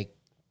they make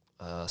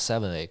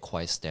 7A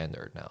quite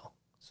standard now.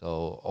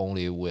 So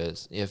only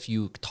if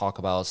you talk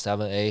about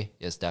 7A,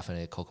 it's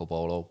definitely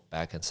Cocobolo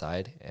back and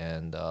side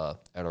and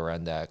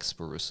Adirondack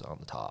spruce on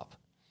the top.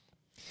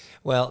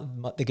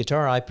 Well, the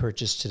guitar I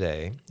purchased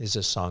today is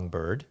a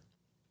Songbird.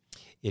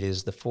 It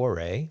is the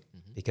 4A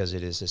because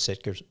it is a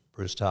Sitka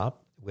spruce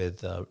top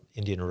with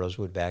Indian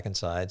rosewood back and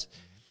sides.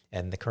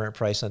 And the current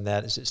price on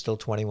that, is it still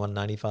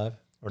 $21.95?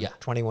 Or Yeah.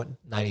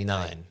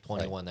 $21.99.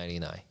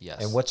 $21.99, right.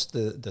 yes. And what's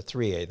the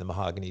 3A, the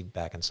mahogany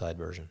back and side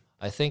version?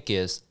 I think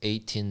it's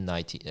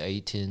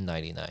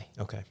 $18.99.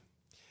 Okay.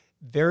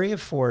 Very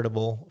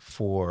affordable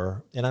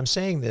and I'm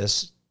saying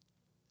this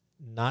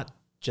not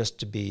just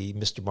to be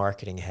Mr.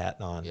 Marketing hat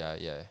on.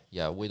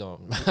 Yeah, we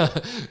don't.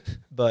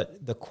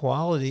 But the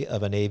quality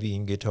of an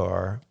Avian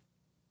guitar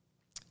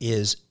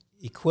is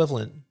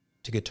equivalent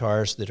to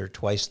guitars that are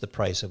twice the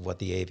price of what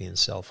the Avians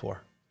sell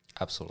for.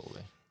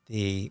 Absolutely.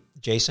 The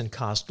Jason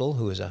Kostel,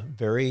 who is a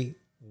very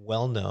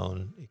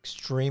well-known,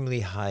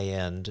 extremely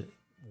high-end,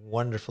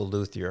 wonderful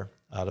luthier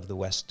out of the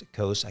West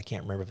Coast. I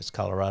can't remember if it's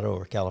Colorado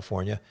or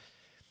California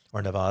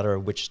or Nevada or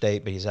which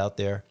state, but he's out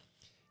there.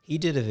 He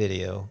did a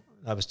video.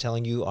 I was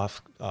telling you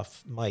off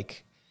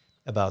mic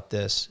about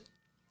this.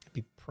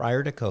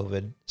 Prior to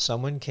COVID,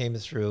 someone came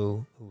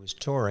through who was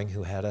touring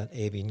who had an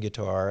Avian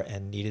guitar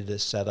and needed a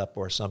setup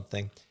or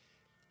something.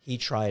 He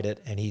tried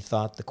it, and he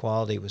thought the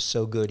quality was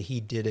so good, he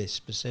did a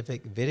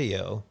specific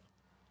video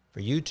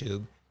for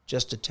YouTube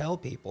just to tell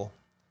people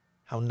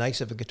how nice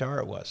of a guitar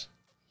it was.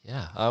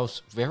 Yeah, I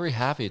was very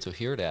happy to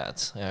hear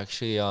that.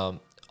 Actually, all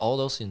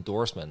those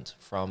endorsements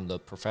from the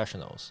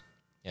professionals,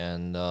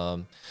 and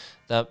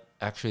that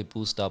actually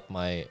boosts up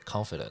my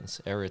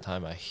confidence every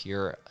time I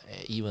hear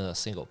even a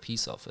single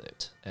piece of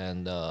it.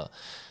 And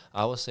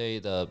I would say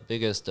the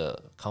biggest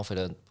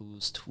confidence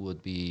boost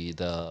would be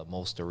the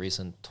most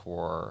recent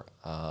tour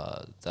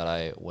that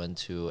I went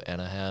to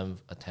Anaheim,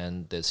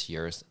 attend this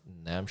year's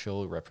NAMM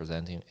show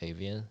representing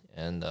Avian,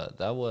 and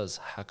that was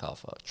a heck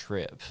of a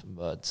trip.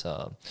 But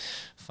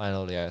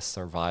finally, I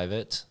survived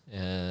it.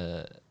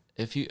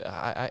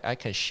 I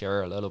can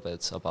share a little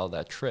bit about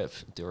that trip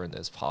during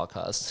this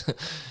podcast.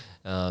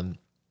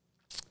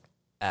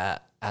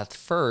 At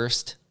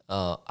first,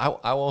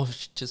 I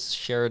won't just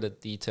share the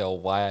detail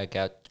why I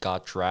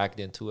got dragged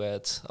into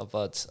it,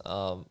 but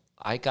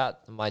I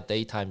got my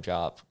daytime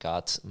job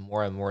got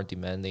more and more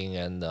demanding,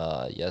 and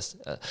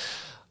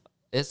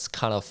it's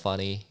kind of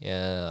funny.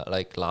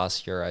 Like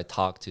last year, I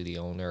talked to the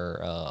owner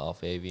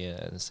of Avian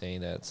and saying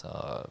that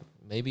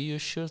maybe you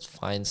should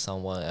find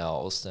someone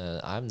else,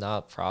 and I'm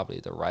not probably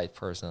the right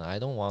person. I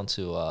don't want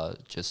to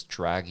just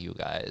drag you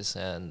guys,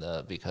 and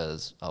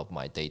because of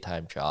my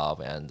daytime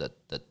job and the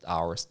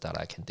hours that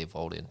I can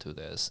devote into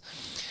this.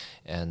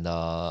 And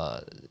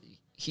I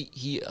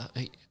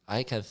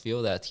can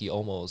feel that he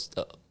almost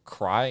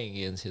crying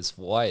in his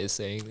voice,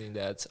 saying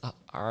that,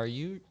 "Are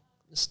you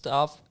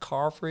stop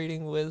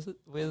cooperating with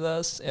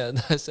us?"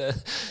 And I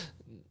said,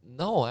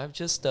 "No, I'm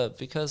just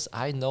because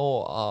I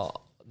know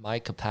my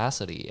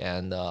capacity,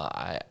 and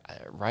I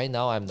right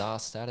now I'm not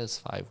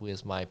satisfied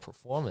with my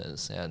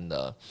performance, and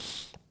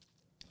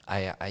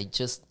I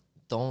just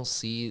don't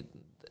see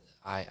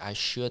I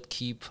should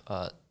keep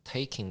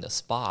taking the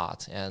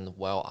spot, and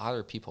while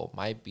other people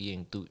might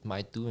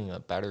doing a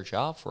better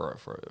job for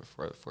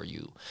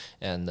you."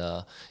 And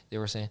they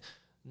were saying,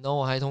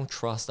 "No, I don't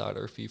trust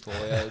other people."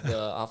 And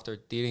after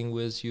dealing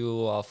with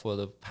you for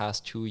the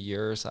past 2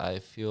 years, I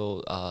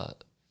feel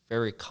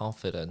very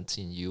confident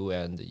in you,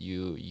 and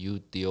you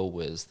deal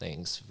with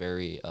things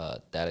very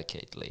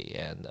delicately.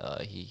 And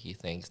he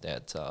thinks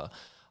that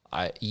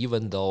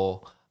even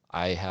though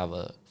I have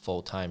a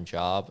full-time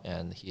job,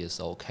 and he is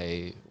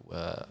okay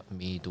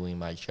me doing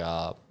my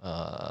job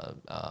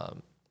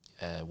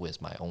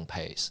with my own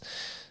pace.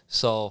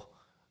 So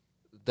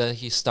then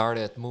he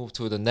started move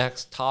to the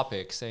next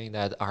topic, saying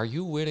that, "Are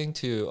you willing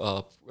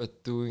to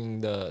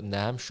doing the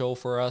NAMM show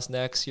for us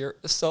next year?"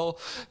 So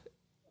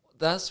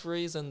that's the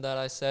reason that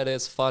I said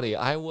it's funny.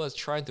 I was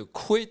trying to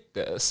quit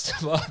this,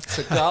 but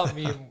it got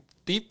me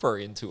deeper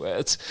into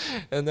it.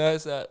 And I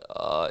said,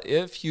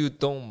 if you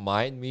don't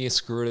mind me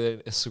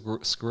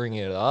screwing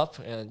it up,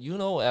 and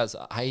as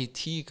an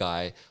IT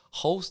guy,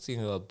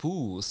 hosting a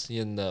booth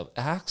in the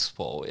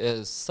expo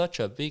is such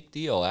a big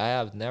deal. I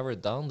have never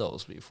done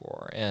those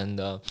before. And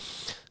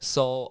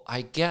so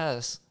I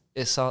guess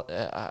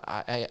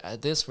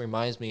this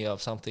reminds me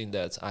of something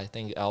that I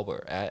think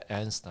Albert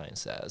Einstein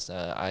says.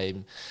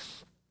 I'm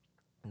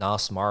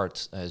not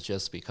smart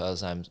just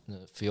because I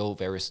feel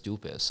very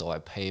stupid, so I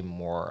pay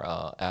more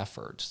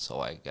effort so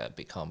I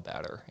become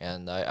better.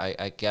 And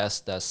I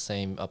guess that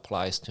same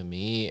applies to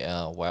me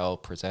while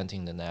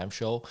presenting the NAMM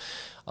show.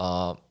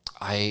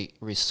 I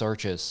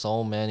researched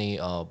so many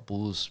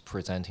booths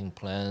presenting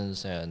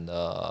plans and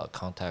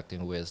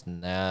contacting with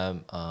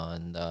NAMM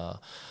and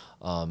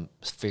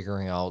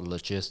figuring out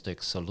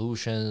logistic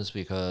solutions,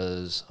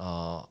 because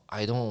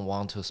I don't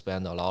want to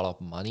spend a lot of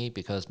money,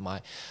 because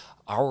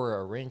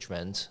our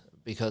arrangement,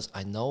 because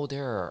I know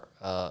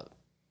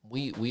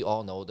we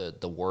all know that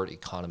the world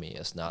economy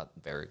is not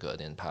very good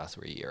in the past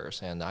 3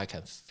 years, and I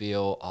can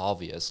feel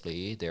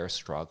obviously they're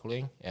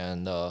struggling.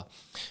 And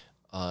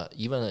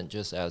even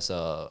just as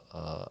a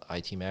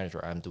IT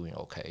manager, I'm doing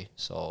okay,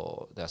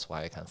 so that's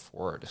why I can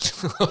afford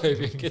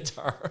Avian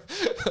Guitar.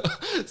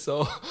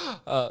 So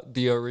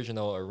the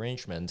original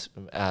arrangement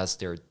as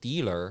their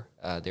dealer,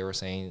 they were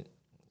saying,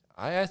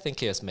 I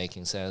think it's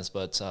making sense,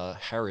 but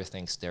Harry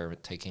thinks they're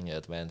taking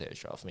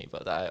advantage of me,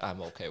 but I'm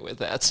okay with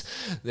that.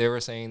 They were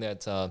saying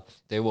that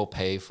they will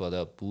pay for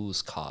the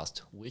booth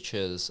cost, which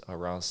is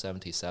around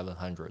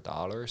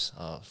 $7,700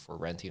 for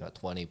renting a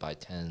 20 by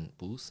 10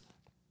 booth,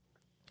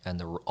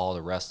 and all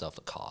the rest of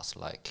the costs,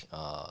 like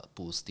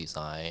booth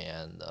design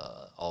and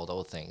all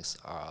those things,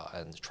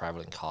 and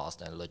traveling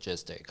cost and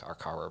logistic, are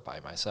covered by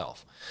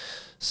myself.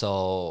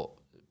 So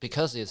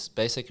because it's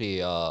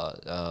basically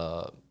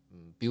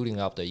building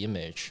up the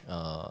image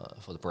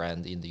for the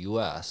brand in the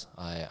US,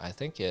 I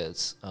think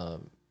it's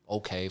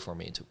okay for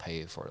me to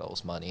pay for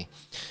those money.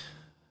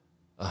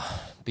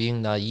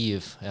 Being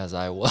naive as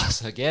I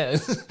was,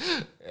 again,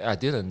 I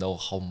didn't know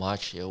how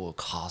much it would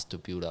cost to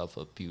build up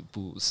a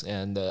booth.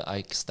 And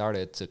I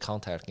started to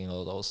contacting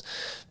all those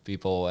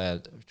people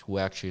who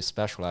actually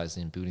specialize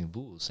in building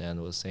booths,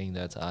 and was saying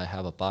that I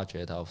have a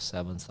budget of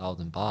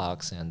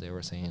 $7,000, and they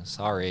were saying,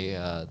 sorry,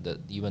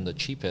 even the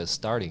cheapest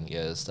starting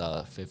is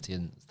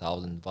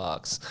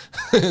 $15,000.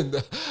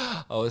 And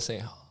I was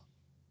saying,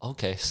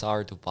 okay,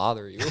 sorry to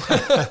bother you.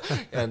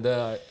 And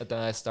then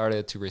I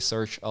started to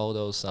research all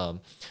those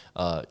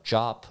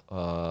job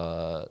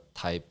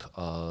type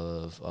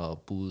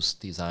of booth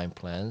design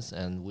plans,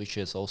 and which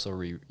is also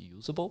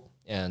reusable.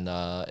 And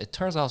it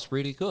turns out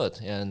really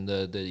good. And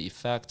the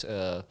effect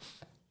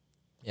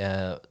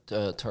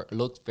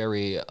looked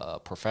very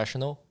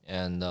professional.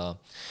 And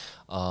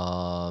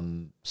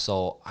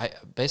so I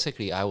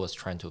was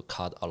trying to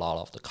cut a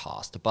lot of the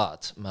cost,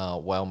 but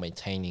while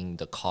maintaining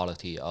the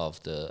quality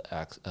of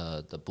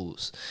the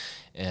booth.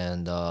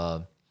 And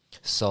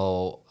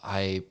so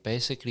I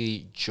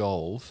basically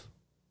drove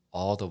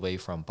all the way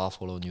from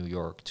Buffalo, New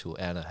York to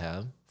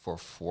Anaheim for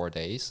 4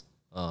 days,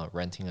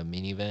 renting a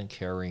minivan,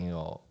 carrying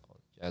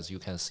as you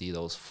can see,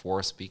 those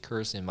 4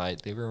 speakers in my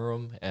living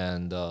room,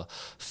 and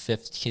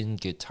 15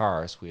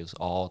 guitars with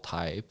all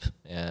type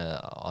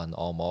on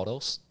all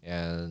models,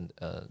 and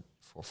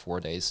for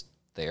 4 days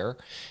there,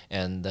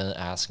 and then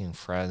asking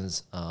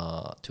friends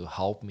to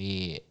help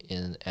me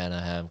in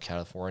Anaheim,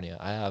 California.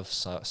 I have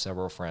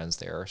several friends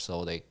there,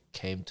 so they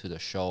came to the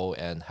show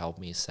and helped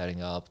me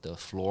setting up the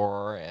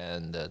floor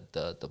and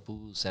the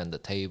booths and the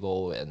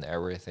table and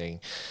everything,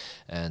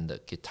 and the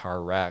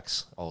guitar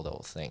racks, all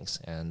those things.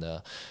 And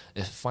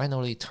it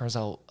finally turns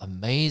out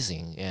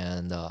amazing,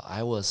 and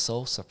I was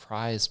so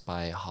surprised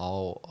by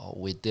how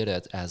we did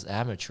it as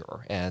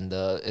amateur, and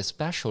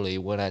especially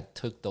when I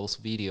took those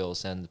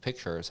videos and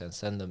pictures and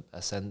send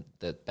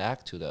it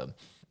back to them.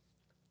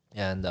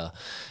 And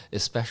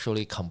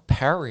especially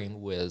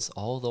comparing with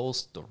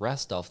the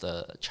rest of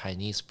the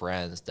Chinese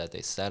brands that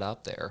they set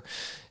up there,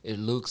 it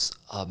looks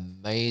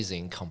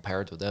amazing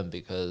compared to them,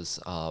 because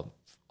all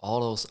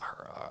those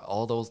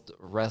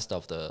rest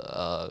of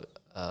the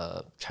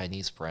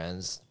Chinese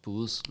brands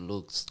booths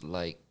looks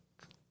like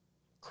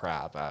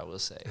crap, I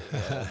would say.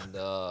 And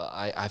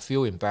I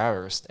feel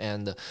embarrassed.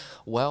 And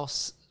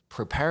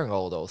preparing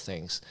all those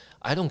things,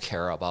 I don't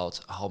care about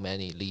how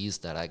many leads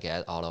that I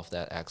get out of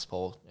that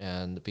expo,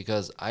 and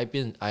because I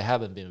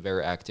haven't been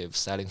very active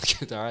selling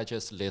guitar. I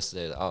just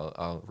listed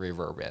on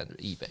Reverb and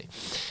eBay,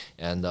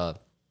 and I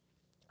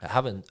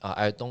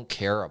don't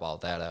care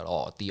about that at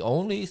all. The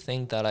only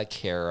thing that I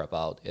care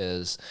about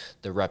is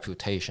the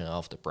reputation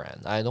of the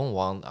brand. I don't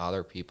want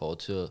other people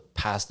to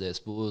pass this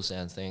booth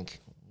and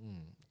think,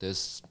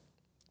 this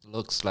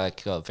looks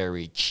like a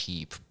very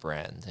cheap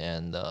brand,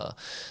 and the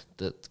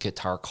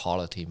guitar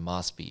quality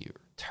must be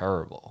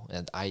terrible.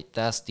 And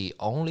that's the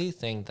only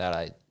thing that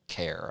I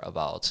care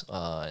about.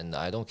 And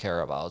I don't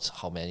care about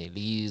how many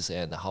leads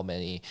and how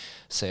many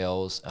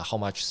sales, how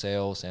much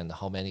sales and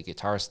how many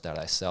guitars that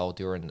I sell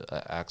during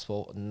the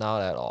expo.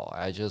 Not at all.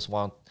 I just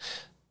want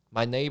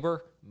my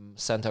neighbor,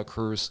 Santa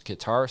Cruz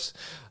Guitars,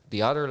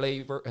 the other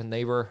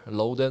neighbor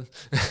Loden,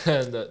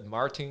 and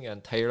Martin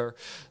and Taylor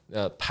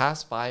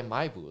pass by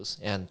my booth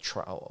and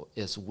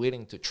is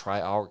willing to try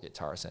our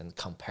guitars and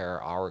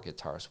compare our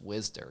guitars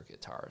with their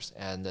guitars.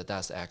 And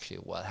that's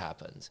actually what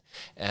happened.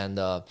 And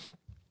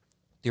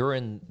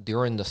during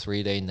the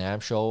 3-day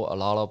NAMM show, a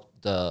lot of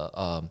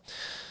the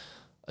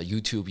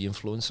YouTube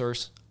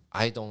influencers,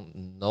 I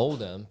don't know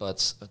them,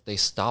 but they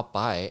stopped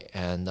by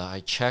and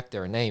I checked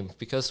their name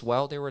because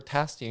while they were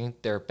testing,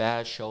 their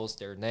badge shows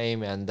their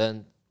name, and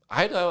then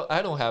I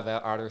don't have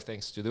other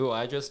things to do.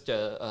 I just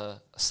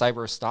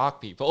cyber stalk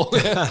people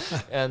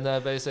and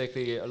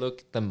basically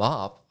look them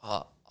up.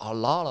 A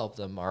lot of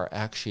them are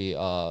actually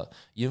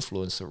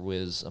influencers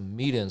with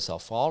millions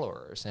of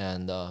followers,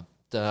 and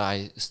then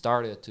I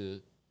started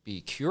to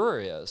be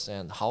curious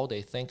and how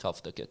they think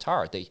of the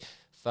guitar. They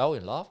fell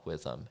in love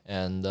with them,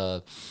 and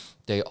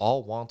they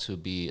all want to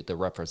be the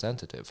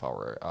representative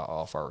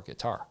of our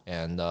guitar.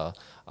 And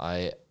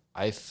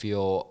I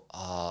feel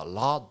a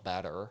lot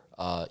better,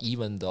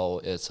 even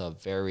though it's a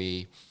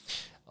very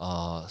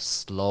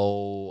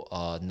slow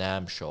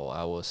NAMM show,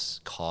 I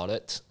was call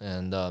it.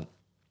 And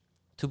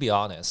to be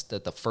honest,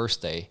 that the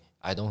first day,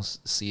 I don't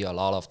see a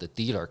lot of the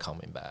dealer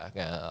coming back,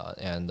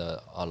 and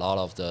a lot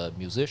of the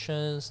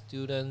musicians,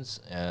 students,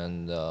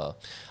 and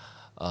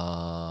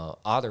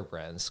other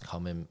brands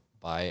coming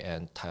by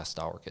and test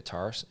our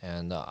guitars.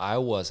 And I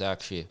was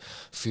actually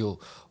feel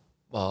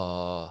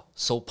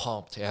so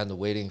pumped and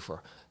waiting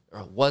for.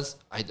 Once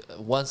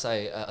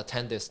I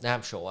attend this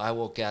NAMM show, I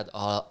will get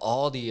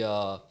all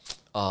the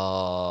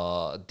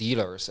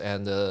dealers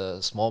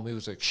and small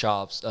music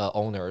shops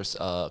owners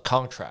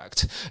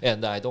contract,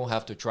 and I don't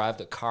have to drive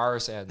the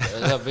cars and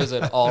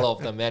visit all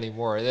of them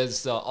anymore.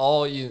 It's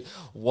all in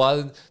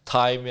one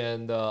time,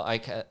 and I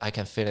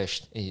can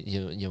finish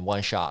in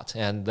one shot.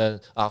 And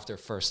then after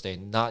first day,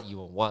 not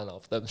even one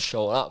of them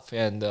show up,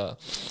 and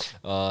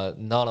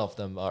none of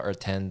them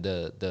attend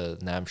the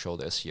NAMM show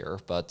this year.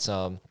 But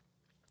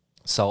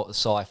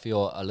so I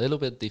feel a little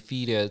bit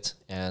defeated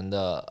and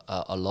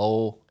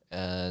alone.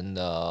 And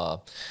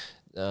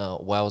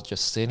while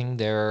just sitting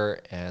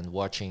there and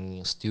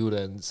watching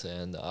students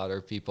and other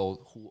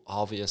people who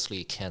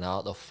obviously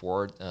cannot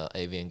afford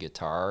Avian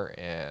Guitar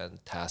and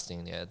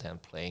testing it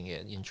and playing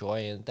it,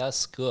 enjoying it,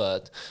 that's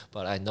good.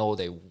 But I know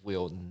they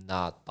will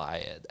not buy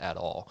it at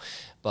all.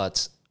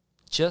 But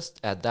just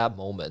at that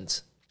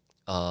moment,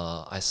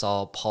 I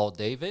saw Paul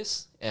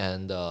Davis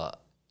and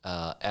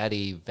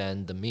Eddie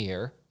Van der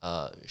Meer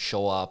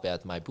show up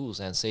at my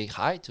booth and say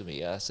hi to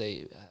me.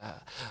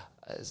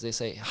 They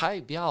say, "Hi,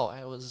 Biao."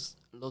 I was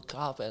look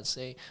up and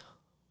say,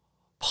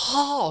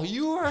 "Paul,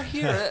 you are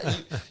here."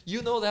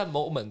 you know that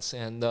moment,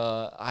 and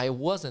I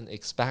wasn't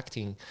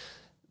expecting.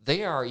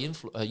 They are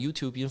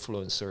YouTube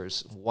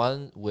influencers.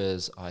 One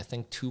with I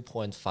think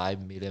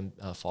 2.5 million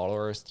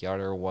followers. The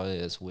other one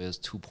is with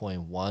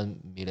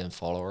 2.1 million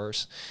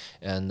followers,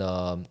 and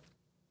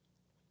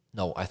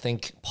no, I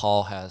think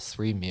Paul has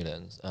 3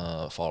 million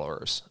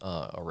followers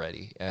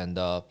already, and.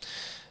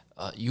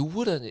 You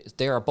wouldn't.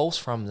 They are both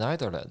from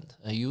Netherlands.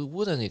 You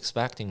wouldn't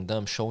expecting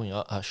them showing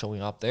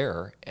up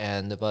there.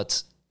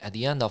 But at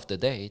the end of the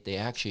day, they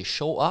actually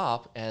show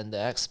up and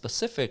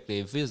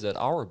specifically visit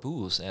our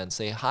booth and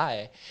say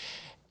hi.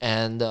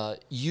 And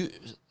you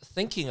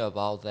thinking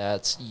about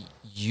that,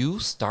 you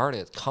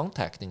started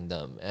contacting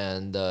them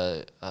and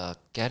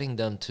getting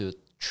them to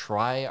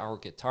try our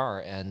guitar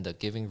and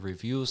giving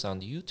reviews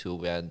on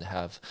YouTube and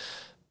have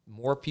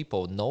more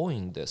people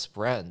knowing this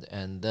brand.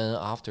 And then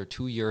after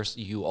 2 years,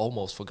 you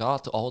almost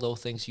forgot all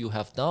those things you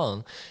have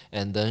done,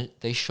 and then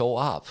they show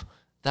up.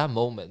 That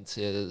moment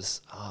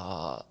is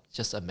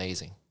just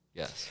amazing.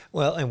 Yes.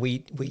 Well, and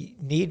we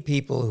need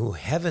people who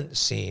haven't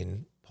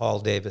seen Paul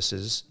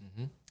Davis's.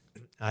 Mm-hmm.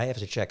 I have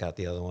to check out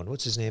the other one.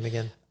 What's his name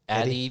again?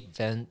 Eddie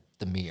Van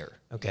der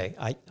Meer. Okay.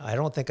 I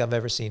don't think I've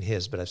ever seen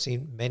his, but I've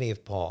seen many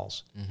of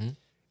Paul's. Mm-hmm.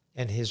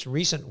 And his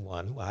recent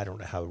one, well, I don't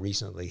know how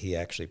recently he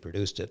actually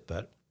produced it,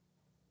 but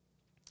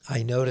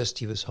I noticed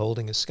he was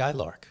holding a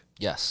Skylark.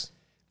 Yes.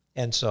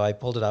 And so I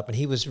pulled it up, and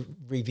he was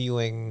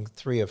reviewing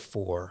 3 or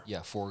 4.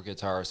 Yeah, 4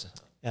 guitars.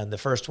 And the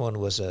first one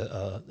was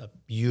a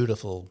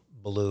beautiful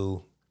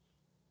blue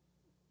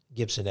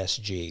Gibson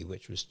SG,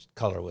 which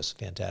color was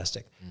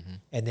fantastic. Mm-hmm.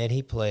 And then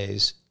he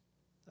plays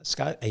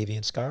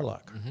Avian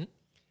Skylark. Mm-hmm.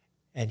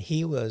 And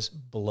he was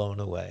blown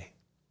away.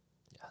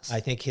 Yes.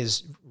 I think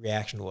his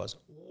reaction was,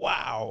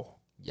 wow.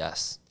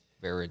 Yes.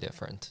 Very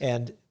different.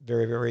 And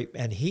very, very,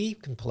 and he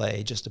can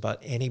play just about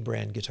any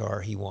brand guitar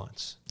he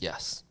wants.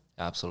 Yes,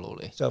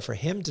 absolutely. So for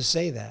him to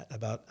say that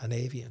about an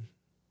Avian,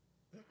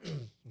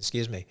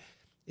 excuse me,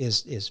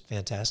 is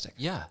fantastic.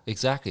 Yeah,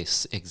 exactly.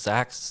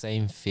 Exact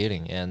same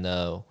feeling. And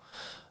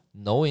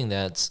knowing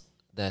that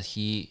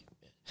he,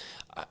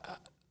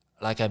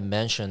 like I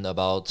mentioned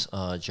about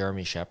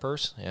Jeremy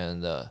Shepherd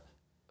and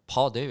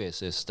Paul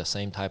Davis is the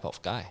same type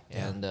of guy,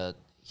 and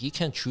he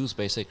can choose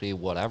basically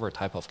whatever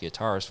type of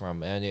guitars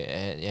from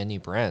any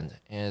brand,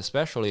 and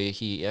especially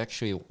he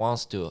actually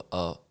wants to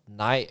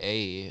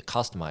 9A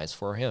customize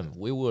for him.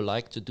 We would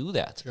like to do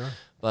that,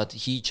 but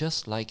he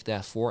just like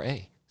that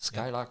 4A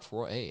Skylark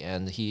 4A,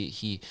 and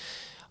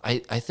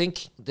I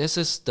think this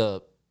is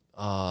the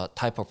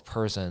type of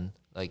person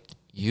like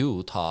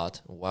you, Todd.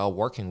 While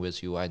working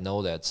with you, I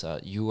know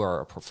that you are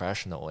a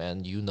professional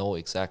and you know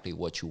exactly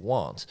what you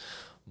want.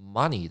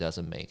 Money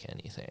doesn't make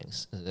anything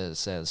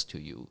sense to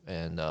you,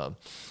 and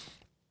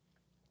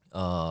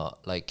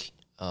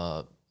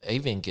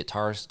Avian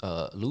Guitars,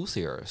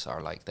 luthiers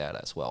are like that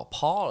as well.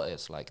 Paul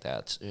is like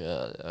that.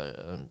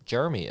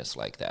 Jeremy is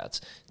like that.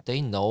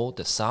 They know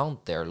the sound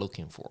they're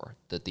looking for,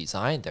 the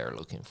design they're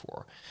looking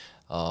for,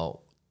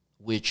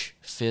 which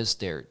fits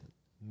their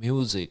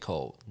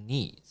musical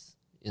needs,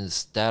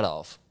 instead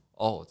of,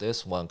 oh,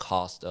 this one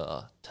cost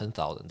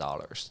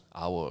 $10,000.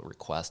 I will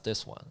request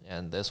this one,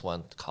 and this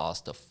one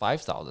cost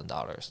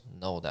 $5,000.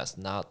 No, that's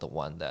not the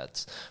one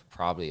that's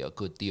probably a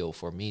good deal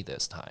for me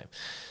this time.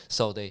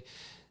 So they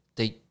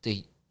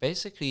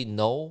basically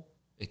know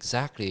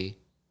exactly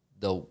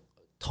the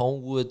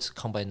tone wood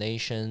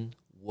combination,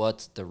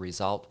 what the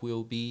result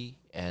will be,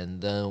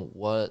 and then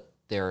what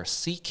they're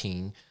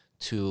seeking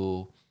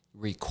to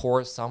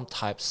record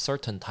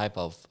certain type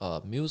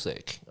of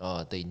music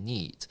they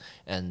need,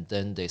 and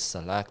then they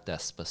select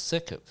that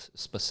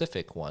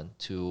specific one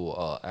to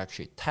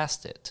actually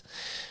test it,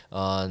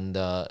 and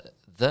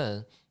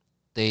then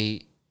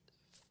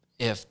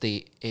if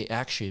it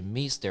actually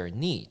meets their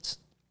needs,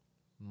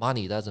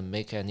 money doesn't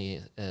make any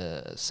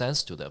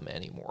sense to them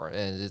anymore,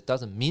 and it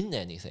doesn't mean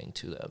anything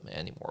to them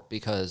anymore,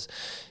 because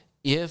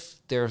if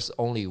there's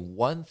only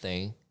one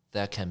thing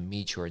that can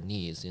meet your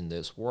needs in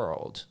this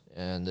world,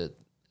 and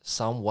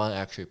someone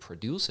actually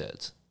produce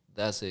it,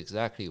 that's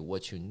exactly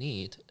what you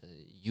need,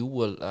 you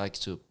would like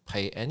to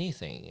pay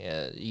anything,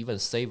 even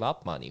save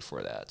up money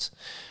for that.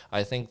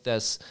 I think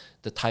that's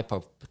the type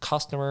of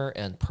customer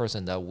and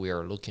person that we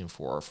are looking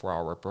for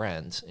our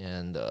brand,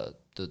 and the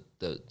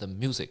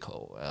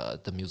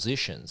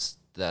musicians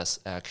that's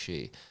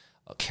actually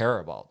care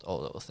about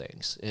all those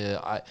things.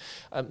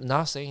 I'm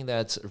not saying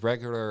that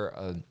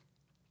regular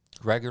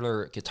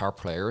guitar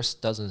players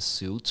doesn't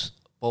suit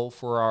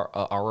for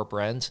our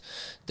brand.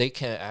 They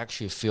can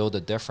actually feel the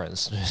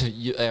difference.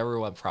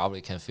 Everyone probably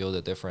can feel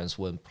the difference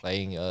when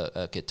playing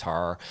a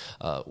guitar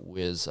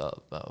with a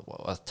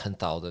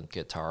 $10,000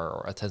 guitar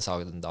or a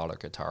 $10,000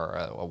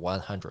 guitar or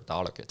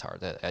 $100 guitar.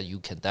 That you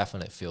can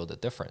definitely feel the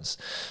difference.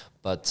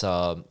 But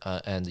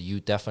and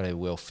you definitely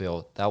will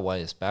feel that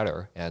one is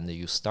better. And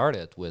you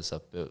started with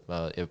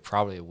it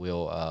probably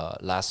will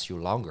last you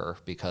longer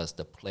because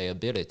the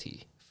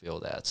playability. Feel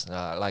that.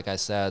 Like I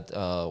said,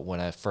 when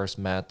I first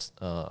met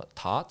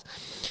Todd,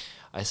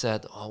 I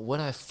said, when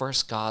I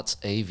first got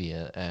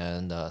Avian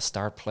and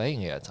start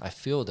playing it, I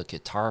feel the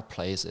guitar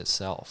plays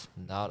itself,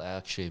 not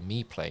actually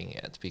me playing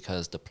it,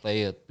 because the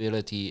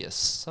playability is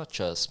such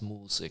a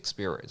smooth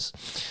experience.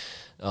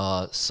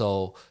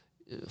 So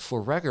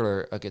for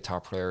regular guitar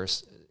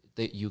players,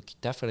 you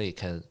definitely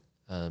can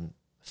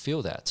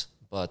feel that.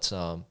 But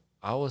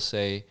I would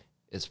say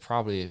it's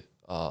probably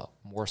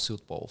more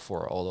suitable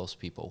for all those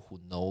people who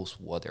knows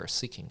what they're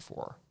seeking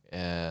for,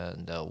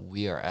 and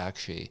we are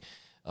actually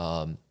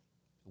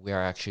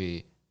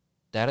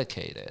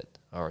dedicated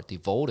or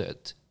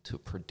devoted to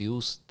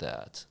produce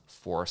that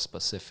for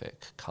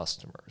specific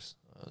customers,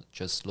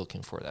 just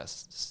looking for that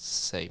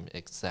same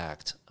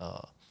exact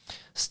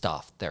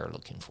stuff they're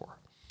looking for.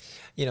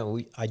 You know,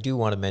 I do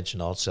want to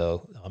mention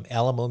also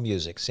Alamo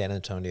Music, San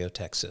Antonio,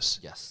 Texas.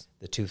 Yes,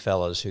 the two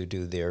fellows who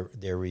do their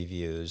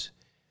reviews.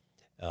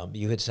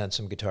 You had sent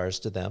some guitars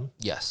to them.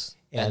 Yes.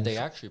 And they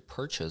actually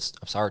purchased,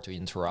 I'm sorry to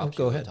interrupt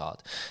go ahead.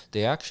 Todd.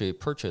 They actually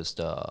purchased,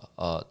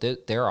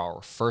 they're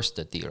our first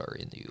dealer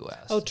in the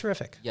U.S. Oh,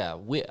 terrific. Yeah,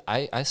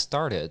 I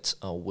started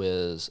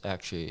with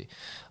actually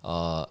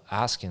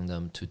asking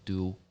them to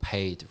do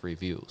paid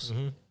reviews.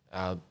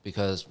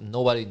 Because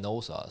nobody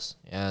knows us,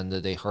 and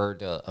they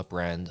heard a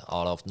brand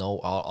out of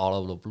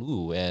the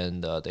blue,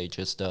 and they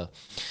just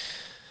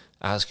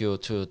ask you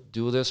to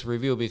do this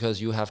review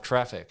because you have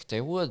traffic.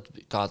 They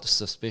would got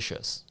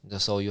suspicious,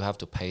 so you have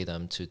to pay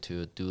them to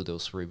do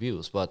those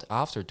reviews. But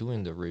after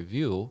doing the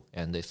review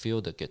and they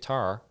feel the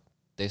guitar,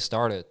 they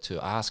started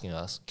to asking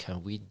us,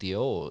 can we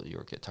deal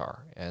your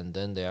guitar? And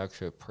then they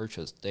actually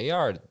purchased. They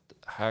are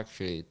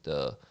actually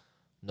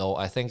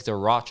I think the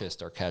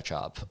Rochester catch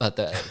up.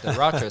 The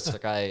Rochester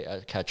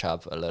guy catch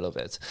up a little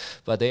bit,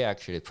 but they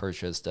actually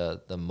purchased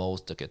the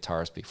most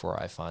guitars before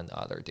I find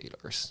other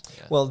dealers.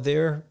 Yeah. Well,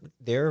 their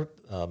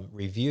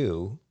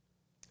review,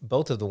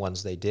 both of the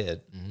ones they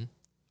did,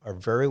 are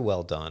very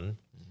well done.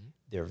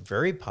 They're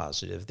very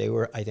positive. They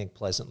were, I think,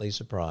 pleasantly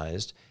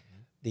surprised.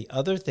 The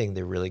other thing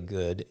they're really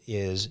good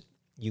is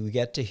you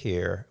get to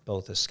hear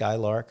both a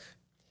Skylark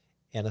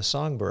and a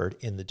Songbird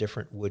in the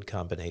different wood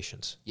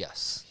combinations.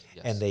 Yes.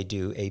 Yes. And they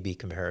do A/B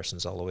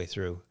comparisons all the way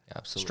through.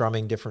 Absolutely.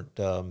 Strumming different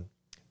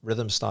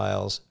rhythm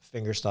styles,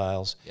 finger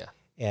styles. Yeah.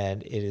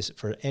 And it is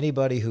for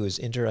anybody who is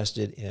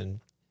interested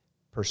in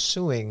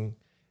pursuing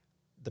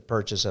the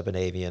purchase of an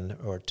Avian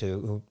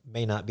who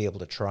may not be able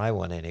to try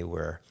one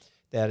anywhere.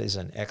 That is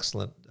an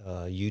excellent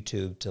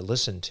YouTube to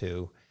listen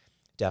to,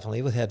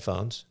 definitely with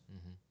headphones,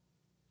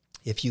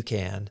 if you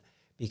can,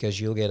 because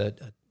you'll get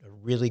a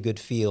really good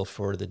feel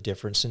for the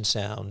difference in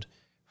sound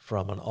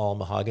from an all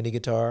mahogany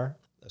guitar,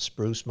 a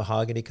spruce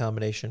mahogany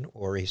combination,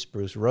 or a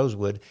spruce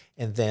rosewood,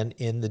 and then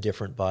in the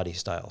different body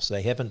styles.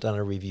 They haven't done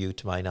a review,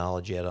 to my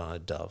knowledge, yet on a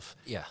Dove.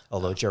 Yeah.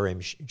 Although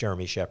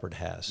Jeremy Shepard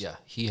has. Yeah,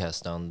 he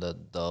has done the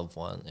Dove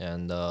one,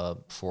 and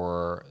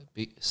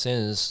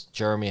since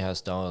Jeremy has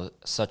done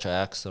such an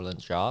excellent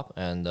job,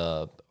 and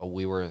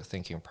we were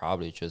thinking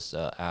probably just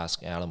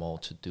ask Animal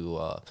to do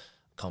a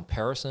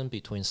comparison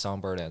between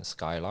Songbird and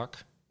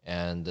Skylark,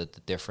 and the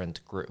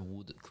different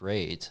wood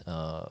grade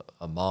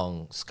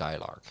among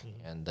Skylark,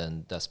 and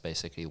then that's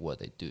basically what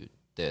they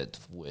did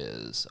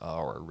with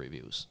our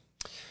reviews.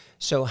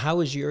 So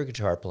how is your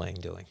guitar playing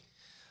doing?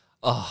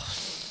 Oh,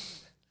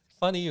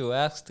 funny you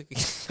asked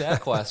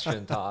that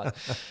question, Todd.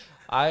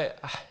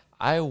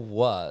 I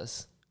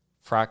was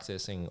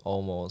practicing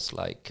almost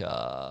like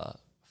 5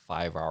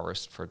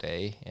 hours per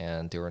day,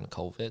 and during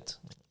COVID,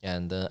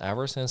 and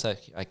ever since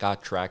I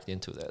got dragged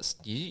into this,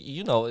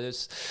 you know,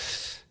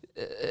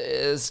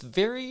 it's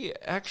very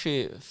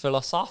actually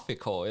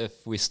philosophical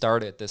if we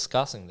started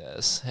discussing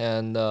this,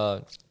 and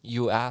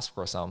you ask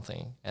for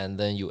something and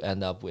then you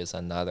end up with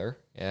another,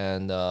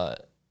 and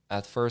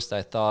at first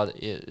I thought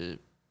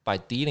by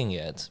dealing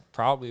it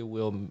probably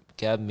will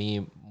get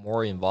me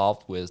more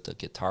involved with the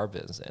guitar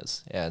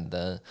business and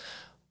then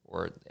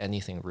or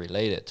anything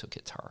related to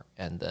guitar,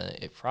 and then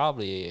it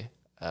probably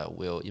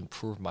will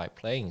improve my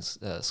playing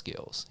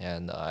skills,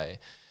 and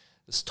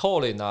it's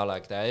totally not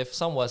like that. If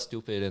someone's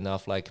stupid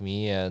enough like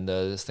me and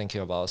is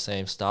thinking about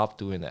saying stop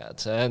doing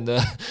that, and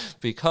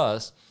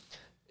because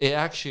it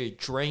actually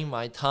drained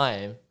my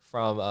time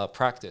from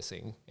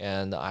practicing,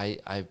 and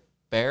I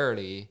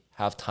barely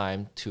have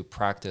time to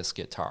practice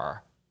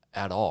guitar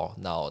at all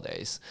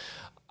nowadays.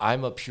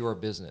 I'm a pure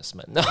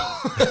businessman.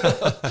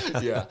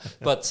 Yeah,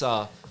 but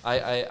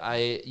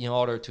I in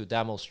order to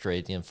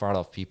demonstrate in front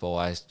of people,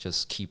 I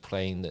just keep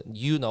playing.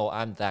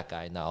 I'm that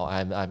guy now.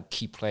 I'm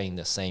keep playing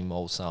the same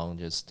old song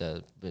just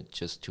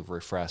to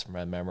refresh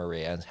my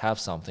memory and have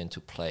something to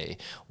play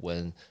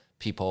when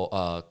people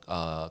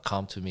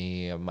come to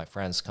me, my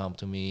friends come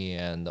to me,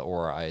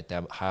 or I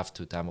have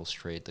to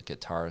demonstrate the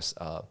guitar's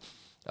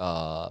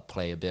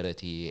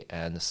playability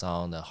and the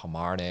sound, the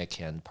harmonic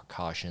and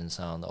percussion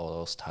sound, all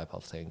those type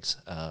of things,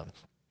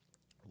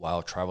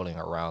 while traveling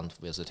around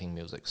visiting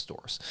music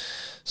stores.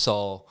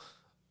 So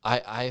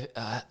I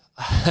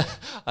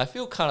I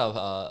feel kind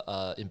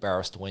of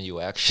embarrassed when you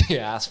actually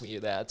ask me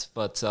that,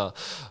 but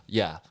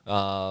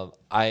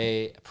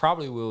I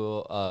probably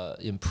will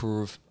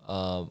improve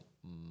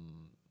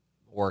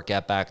or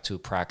get back to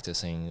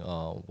practicing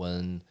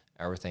when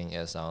everything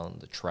is on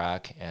the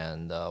track,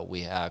 and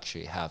we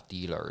actually have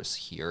dealers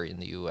here in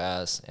the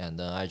U.S., and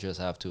then I just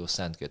have to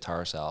send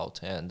guitars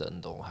out and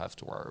then don't have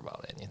to worry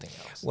about anything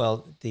else.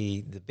 Well,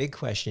 the big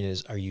question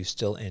is, are you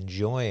still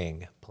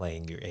enjoying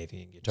playing your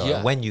Avian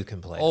guitar when you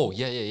can play it? Oh,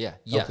 yeah.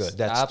 Yes, good.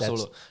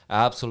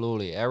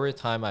 Absolutely. Every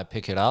time I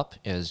pick it up,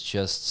 it's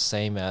just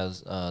same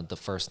as the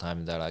first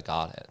time that I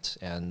got it,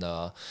 and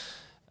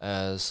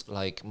as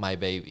like my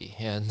baby,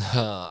 and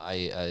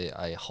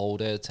I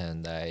hold it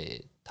and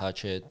I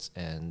touch it,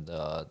 and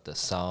the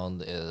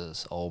sound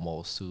is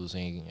almost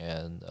soothing,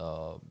 and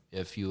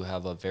if you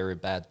have a very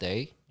bad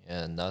day,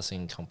 and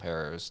nothing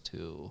compares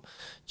to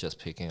just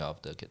picking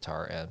up the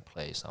guitar and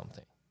play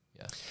something.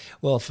 Yeah.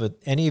 Well, for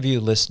any of you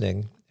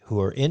listening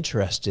who are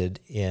interested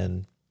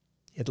in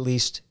at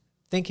least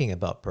thinking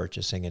about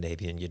purchasing an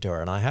Avian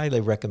guitar, and I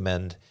highly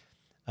recommend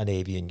an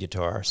Avian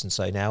guitar since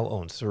I now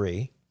own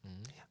 3.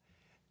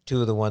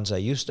 Two of the ones I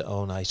used to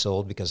own I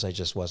sold because I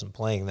just wasn't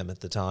playing them at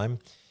the time.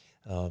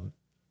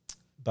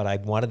 But I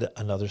wanted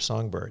another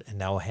Songbird, and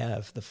now I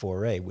have the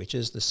 4A, which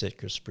is the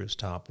Sitka spruce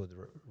top with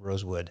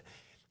rosewood.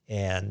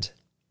 And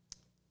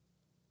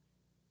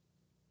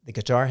the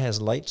guitar has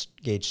light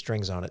gauge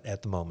strings on it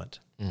at the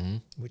moment,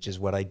 which is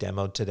what I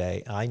demoed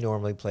today. I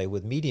normally play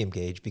with medium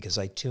gauge because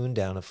I tune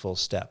down a full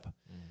step.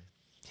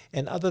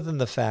 And other than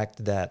the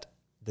fact that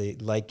the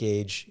light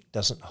gauge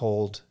doesn't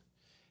hold,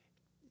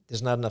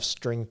 there's not enough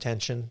string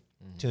tension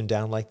tuned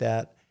down like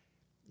that.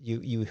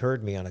 You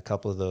heard me on a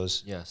couple of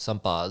those. Yeah, some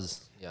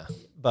buzz. Yeah.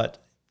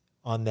 But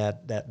on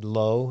that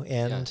low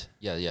end,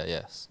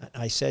 Yes.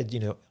 I said,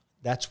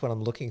 that's what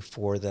I'm looking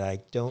for that I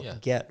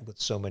don't get with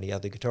so many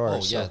other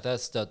guitars. Oh, yeah,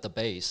 that's the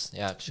bass,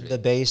 actually. The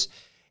bass.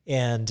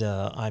 And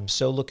I'm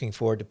so looking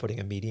forward to putting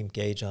a medium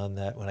gauge on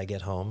that when I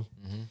get home.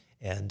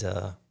 And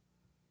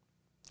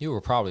you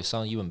will probably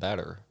sound even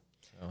better.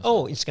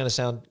 It's going to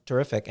sound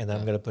terrific. And then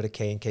I'm going to put a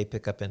K&K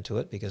pickup into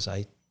it because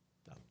I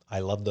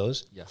love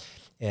those. Yeah.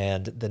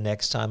 and the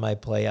next time I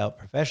play out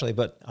professionally.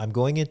 But I'm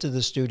going into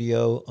the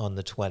studio on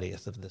the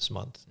 20th of this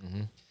month,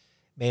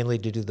 mainly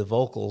to do the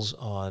vocals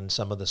on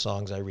some of the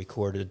songs I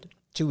recorded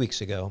 2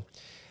 weeks ago.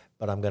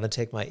 But I'm going to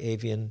take my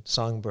Avian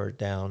Songbird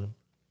down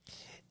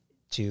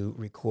to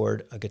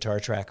record a guitar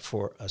track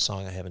for a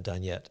song I haven't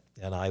done yet.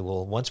 And I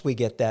will, once we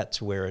get that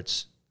to where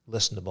it's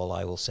listenable,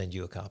 I will send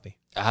you a copy.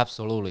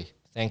 Absolutely.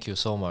 Thank you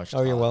so much.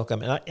 Oh, you're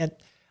welcome. And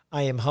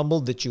I am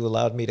humbled that you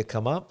allowed me to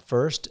come up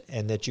first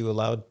and that you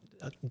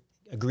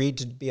agreed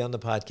to be on the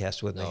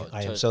podcast with me.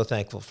 I am so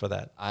thankful for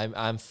that.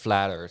 I'm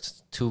flattered,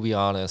 to be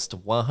honest,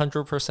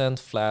 100%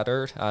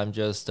 flattered. I'm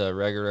just a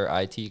regular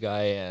IT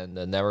guy and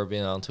never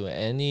been onto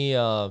any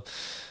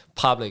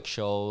public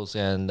shows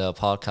and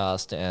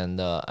podcast, and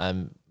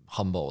I'm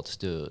humbled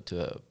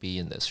to be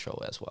in this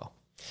show as well.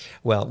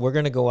 Well, we're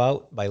going to go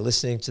out by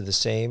listening to the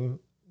same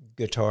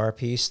guitar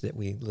piece that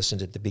we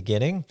listened at the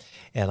beginning,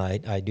 and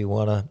I do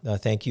want to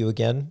thank you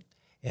again,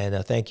 and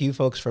thank you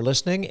folks for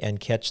listening, and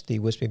catch the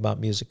Wispy Bop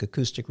Music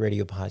Acoustic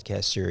Radio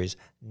Podcast Series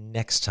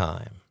next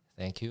time.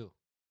 Thank you.